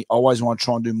fulfill me. I always want to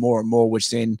try and do more and more, which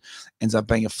then ends up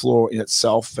being a flaw in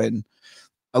itself. And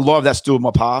a lot of that's to do with my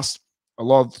past. A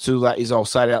lot of that is, I'll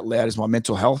say it out loud, is my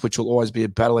mental health, which will always be a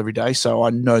battle every day. So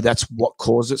I know that's what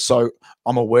caused it. So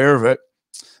I'm aware of it.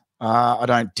 I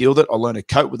don't deal with it. I learn to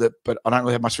cope with it, but I don't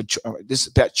really have much of a this is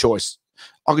about choice.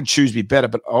 I can choose to be better,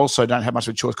 but I also don't have much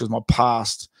of a choice, because my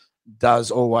past does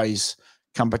always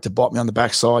come back to bite me on the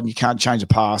backside, and you can't change the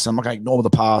past. I'm not going to ignore the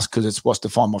past, because it's what's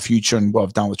defined my future and what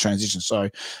I've done with transition.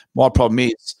 So my problem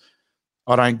is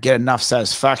I don't get enough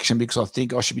satisfaction, because I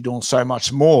think I should be doing so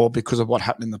much more because of what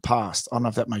happened in the past. I don't know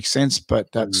if that makes sense,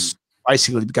 but that's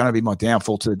basically going to be my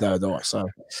downfall to the day I die. So,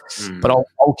 but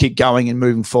I'll keep going and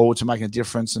moving forward to making a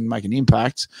difference and make an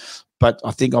impact. But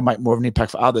I think I'll make more of an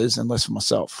impact for others and less for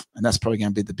myself. And that's probably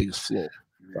going to be the biggest flaw.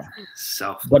 So.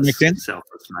 Selfless. That make sense?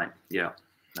 Selfless, mate. Yeah.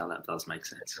 No, that does make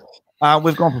sense.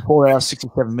 We've gone for 4 hours,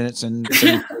 67 minutes and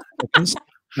 7 seconds.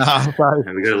 So,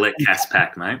 we've got to let Cass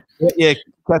pack, mate. Yeah,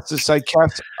 Cass, to say,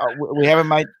 Cass, we haven't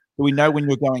made, do we know when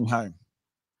you're going home?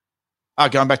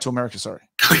 Going back to America, sorry.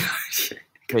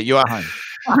 Yeah, you are home.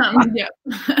 Yeah.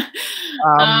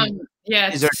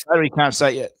 Yeah. Is there a date you can't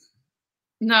say yet?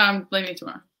 No, I'm leaving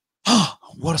tomorrow. Oh,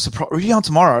 what a surprise. Are you on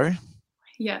tomorrow?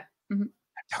 Yeah. Mm-hmm.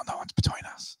 No one's between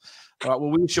us. All right,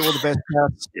 well, we wish you all the best,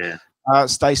 Cass. Yeah.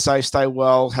 Stay safe, stay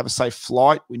well, have a safe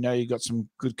flight. We know you got some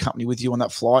good company with you on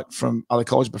that flight from other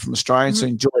colleges, but from Australia, so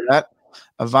enjoy that.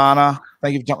 Ivana,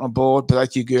 thank you for jumping on board.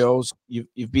 Both you girls,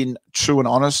 you've been true and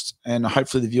honest, and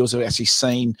hopefully the viewers have actually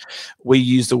seen we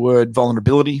use the word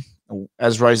vulnerability,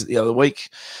 as raised the other week.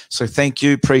 So thank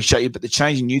you, appreciate you. But the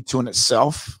change in you two in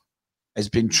itself has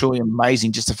been truly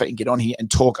amazing, just the fact you can get on here and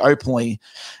talk openly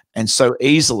and so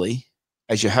easily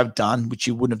as you have done, which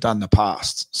you wouldn't have done in the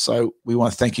past. So we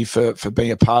want to thank you for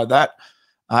being a part of that.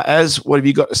 What have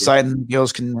you got to say? And the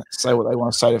girls can say what they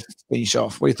want to say to finish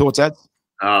off. What are your thoughts, Ad?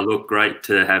 Look, great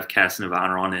to have Cass and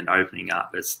Ivana on and opening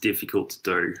up. It's difficult to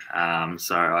do.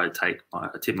 So I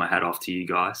tip my hat off to you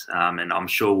guys. And I'm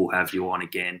sure we'll have you on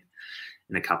again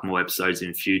in a couple more episodes in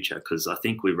the future, because I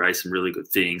think we raised some really good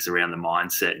things around the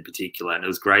mindset in particular. And it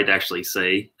was great to actually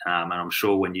see. And I'm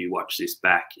sure when you watch this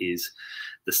back is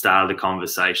the start of the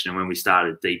conversation, and when we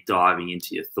started deep diving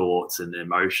into your thoughts and the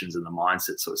emotions and the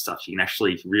mindset sort of stuff, you can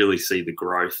actually really see the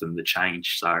growth and the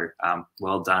change. So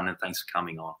well done, and thanks for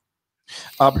coming on.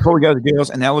 Before we go to the girls,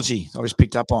 analogy I just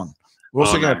picked up on. We're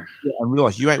also going to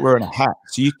realize you ain't wearing a hat,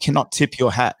 so you cannot tip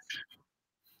your hat.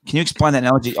 Can you explain that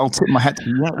analogy? I'll tip my hat to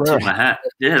you. You won't wear my hat.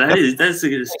 Yeah, that's a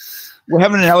good. We're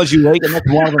having an analogy week, and that's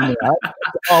one of them. Right?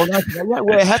 Oh, no, you won't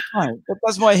wear a hat, mate.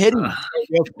 That's my heading.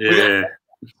 Yeah.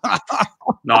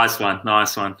 Nice one.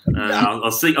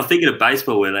 I'm thinking of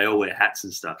baseball where they all wear hats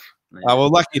and stuff. Oh, well,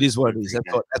 lucky it is what it is.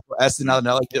 That's another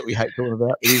analogy that we hate talking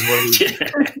about. It is what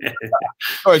it is.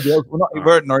 Sorry, girls.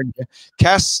 We're ignoring you.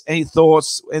 Cass, any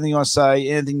thoughts? Anything you want to say?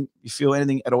 Anything you feel?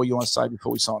 Anything at all you want to say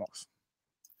before we sign off?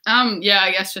 Yeah,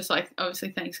 I guess just like obviously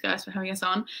thanks guys for having us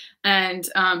on, and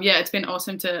yeah, it's been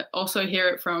awesome to also hear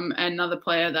it from another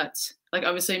player that's like,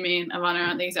 obviously me and Ivana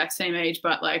aren't the exact same age,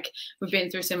 but like we've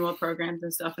been through similar programs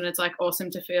and stuff, and it's like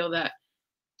awesome to feel that,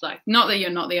 like, not that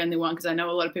you're not the only one, because I know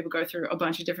a lot of people go through a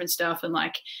bunch of different stuff and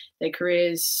like their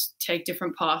careers take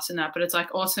different paths and that, but it's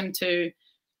like awesome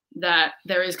that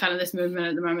there is kind of this movement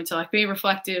at the moment to like be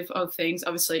reflective of things,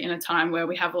 obviously in a time where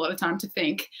we have a lot of time to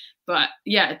think, but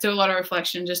yeah, do a lot of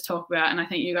reflection, just talk about. And I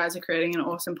think you guys are creating an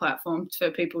awesome platform for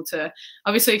people to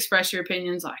obviously express your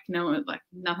opinions, like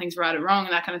nothing's right or wrong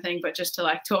and that kind of thing, but just to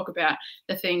like talk about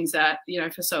the things that, you know,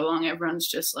 for so long everyone's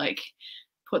just like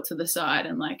put to the side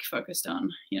and like focused on,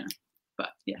 you know.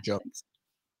 But yeah,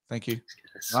 thank you.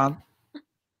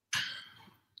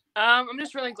 I'm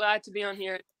just really glad to be on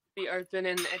here, be open,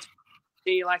 and it's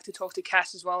like to talk to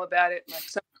Cass as well about it, like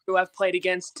someone who I've played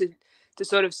against, to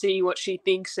sort of see what she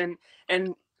thinks and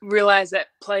realize that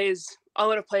a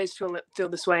lot of players feel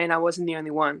this way, and I wasn't the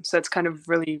only one. So it's kind of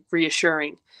really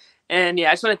reassuring. And yeah,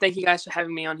 I just want to thank you guys for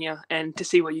having me on here and to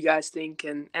see what you guys think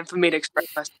and for me to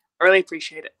express myself. I really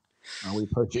appreciate it. Oh, we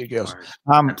appreciate you girls.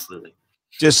 Absolutely.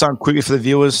 Just something quickly for the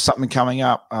viewers, something coming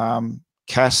up.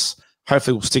 Cass,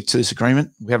 hopefully we'll stick to this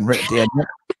agreement. We haven't written it down yet.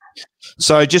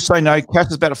 So just so you know, Cass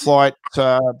is about to fly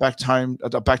back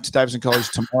to Davidson College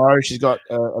tomorrow. She's got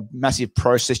a massive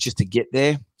process just to get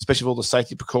there, especially with all the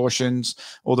safety precautions,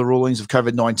 all the rulings of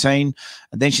COVID-19.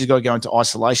 And then she's got to go into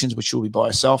isolations, which she'll be by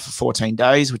herself for 14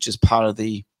 days, which is part of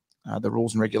the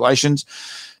rules and regulations.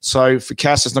 So for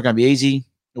Cass, it's not going to be easy.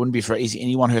 It wouldn't be for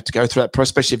anyone who had to go through that process,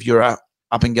 especially if you're up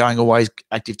and going, always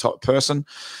active type person.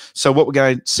 So what we're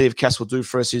going to see if Cass will do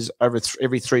for us is over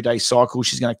every 3-day cycle,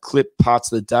 she's going to clip parts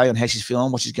of the day on how she's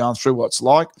feeling, what she's going through, what it's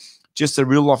like. Just a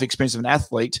real life experience of an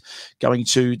athlete going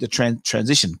to the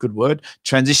transition, good word,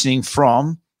 transitioning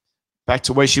from back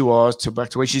to where she was to back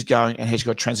to where she's going, and how she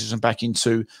got transitioned back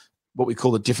into what we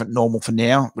call the different normal for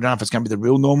now. We don't know if it's going to be the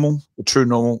real normal, the true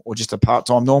normal, or just a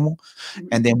part-time normal.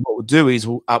 And then what we'll do is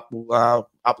we'll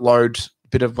upload a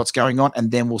bit of what's going on, and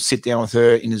then we'll sit down with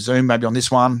her in a Zoom, maybe on this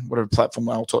one, whatever platform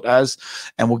we're all taught as,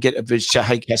 and we'll get a bit of chat.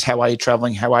 Hey, Cass, how are you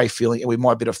traveling? How are you feeling? And we might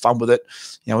have a bit of fun with it.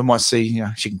 You know, we might see, you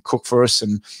know, she can cook for us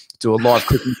and do a live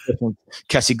cooking session with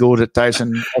Cassie Gould at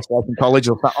Davidson College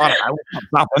or something. I don't know,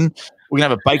 nothing. We're going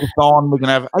to have a bake-a-thon. We're going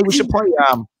to have, hey, we should play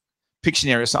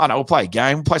Pictionary. So I don't know, we'll play a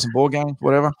game. We'll play some board games,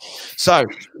 whatever. So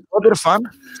a bit of fun.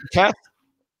 Cass,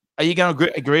 are you going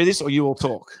to agree with this, or you all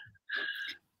talk?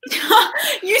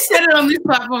 You said it on this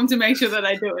platform to make sure that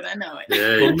I do it. I know it.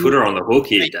 Yeah, you put her on the hook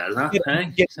here, Daz. Huh?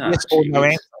 Hey? Yes or no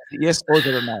answer. Yes or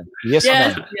no. Yes or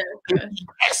no.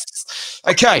 Yes.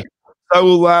 Okay. So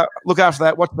we'll look after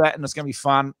that, watch that, and it's going to be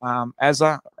fun. As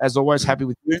always, happy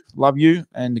with you, love you,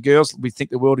 and the girls. We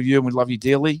think the world of you, and we love you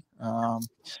dearly. And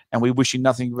we wish you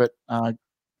nothing but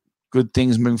good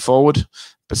things moving forward.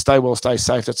 But stay well, stay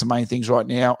safe. That's the main things right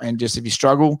now. And just if you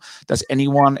struggle, that's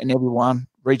anyone and everyone.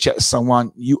 Reach out to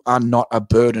someone. You are not a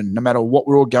burden. No matter what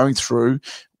we're all going through,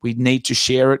 we need to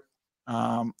share it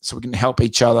so we can help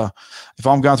each other. If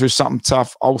I'm going through something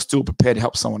tough, I'll still prepare to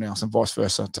help someone else, and vice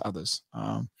versa to others.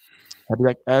 Happy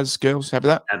that, as girls? Happy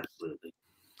that? Absolutely.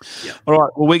 Yeah. All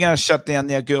right. Well, we're going to shut down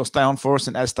now. Girls, stay on for us,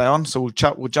 and as stay on. So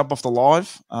we'll jump off the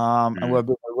live, and we'll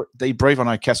debrief. I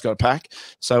know Cass got a pack,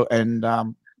 so and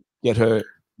get her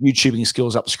YouTubing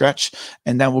skills up to scratch,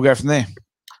 and then we'll go from there.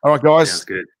 All right, guys. Sounds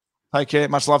good. Take care.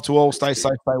 Much love to all. Stay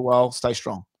safe. Stay well. Stay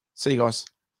strong. See you guys.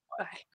 Bye.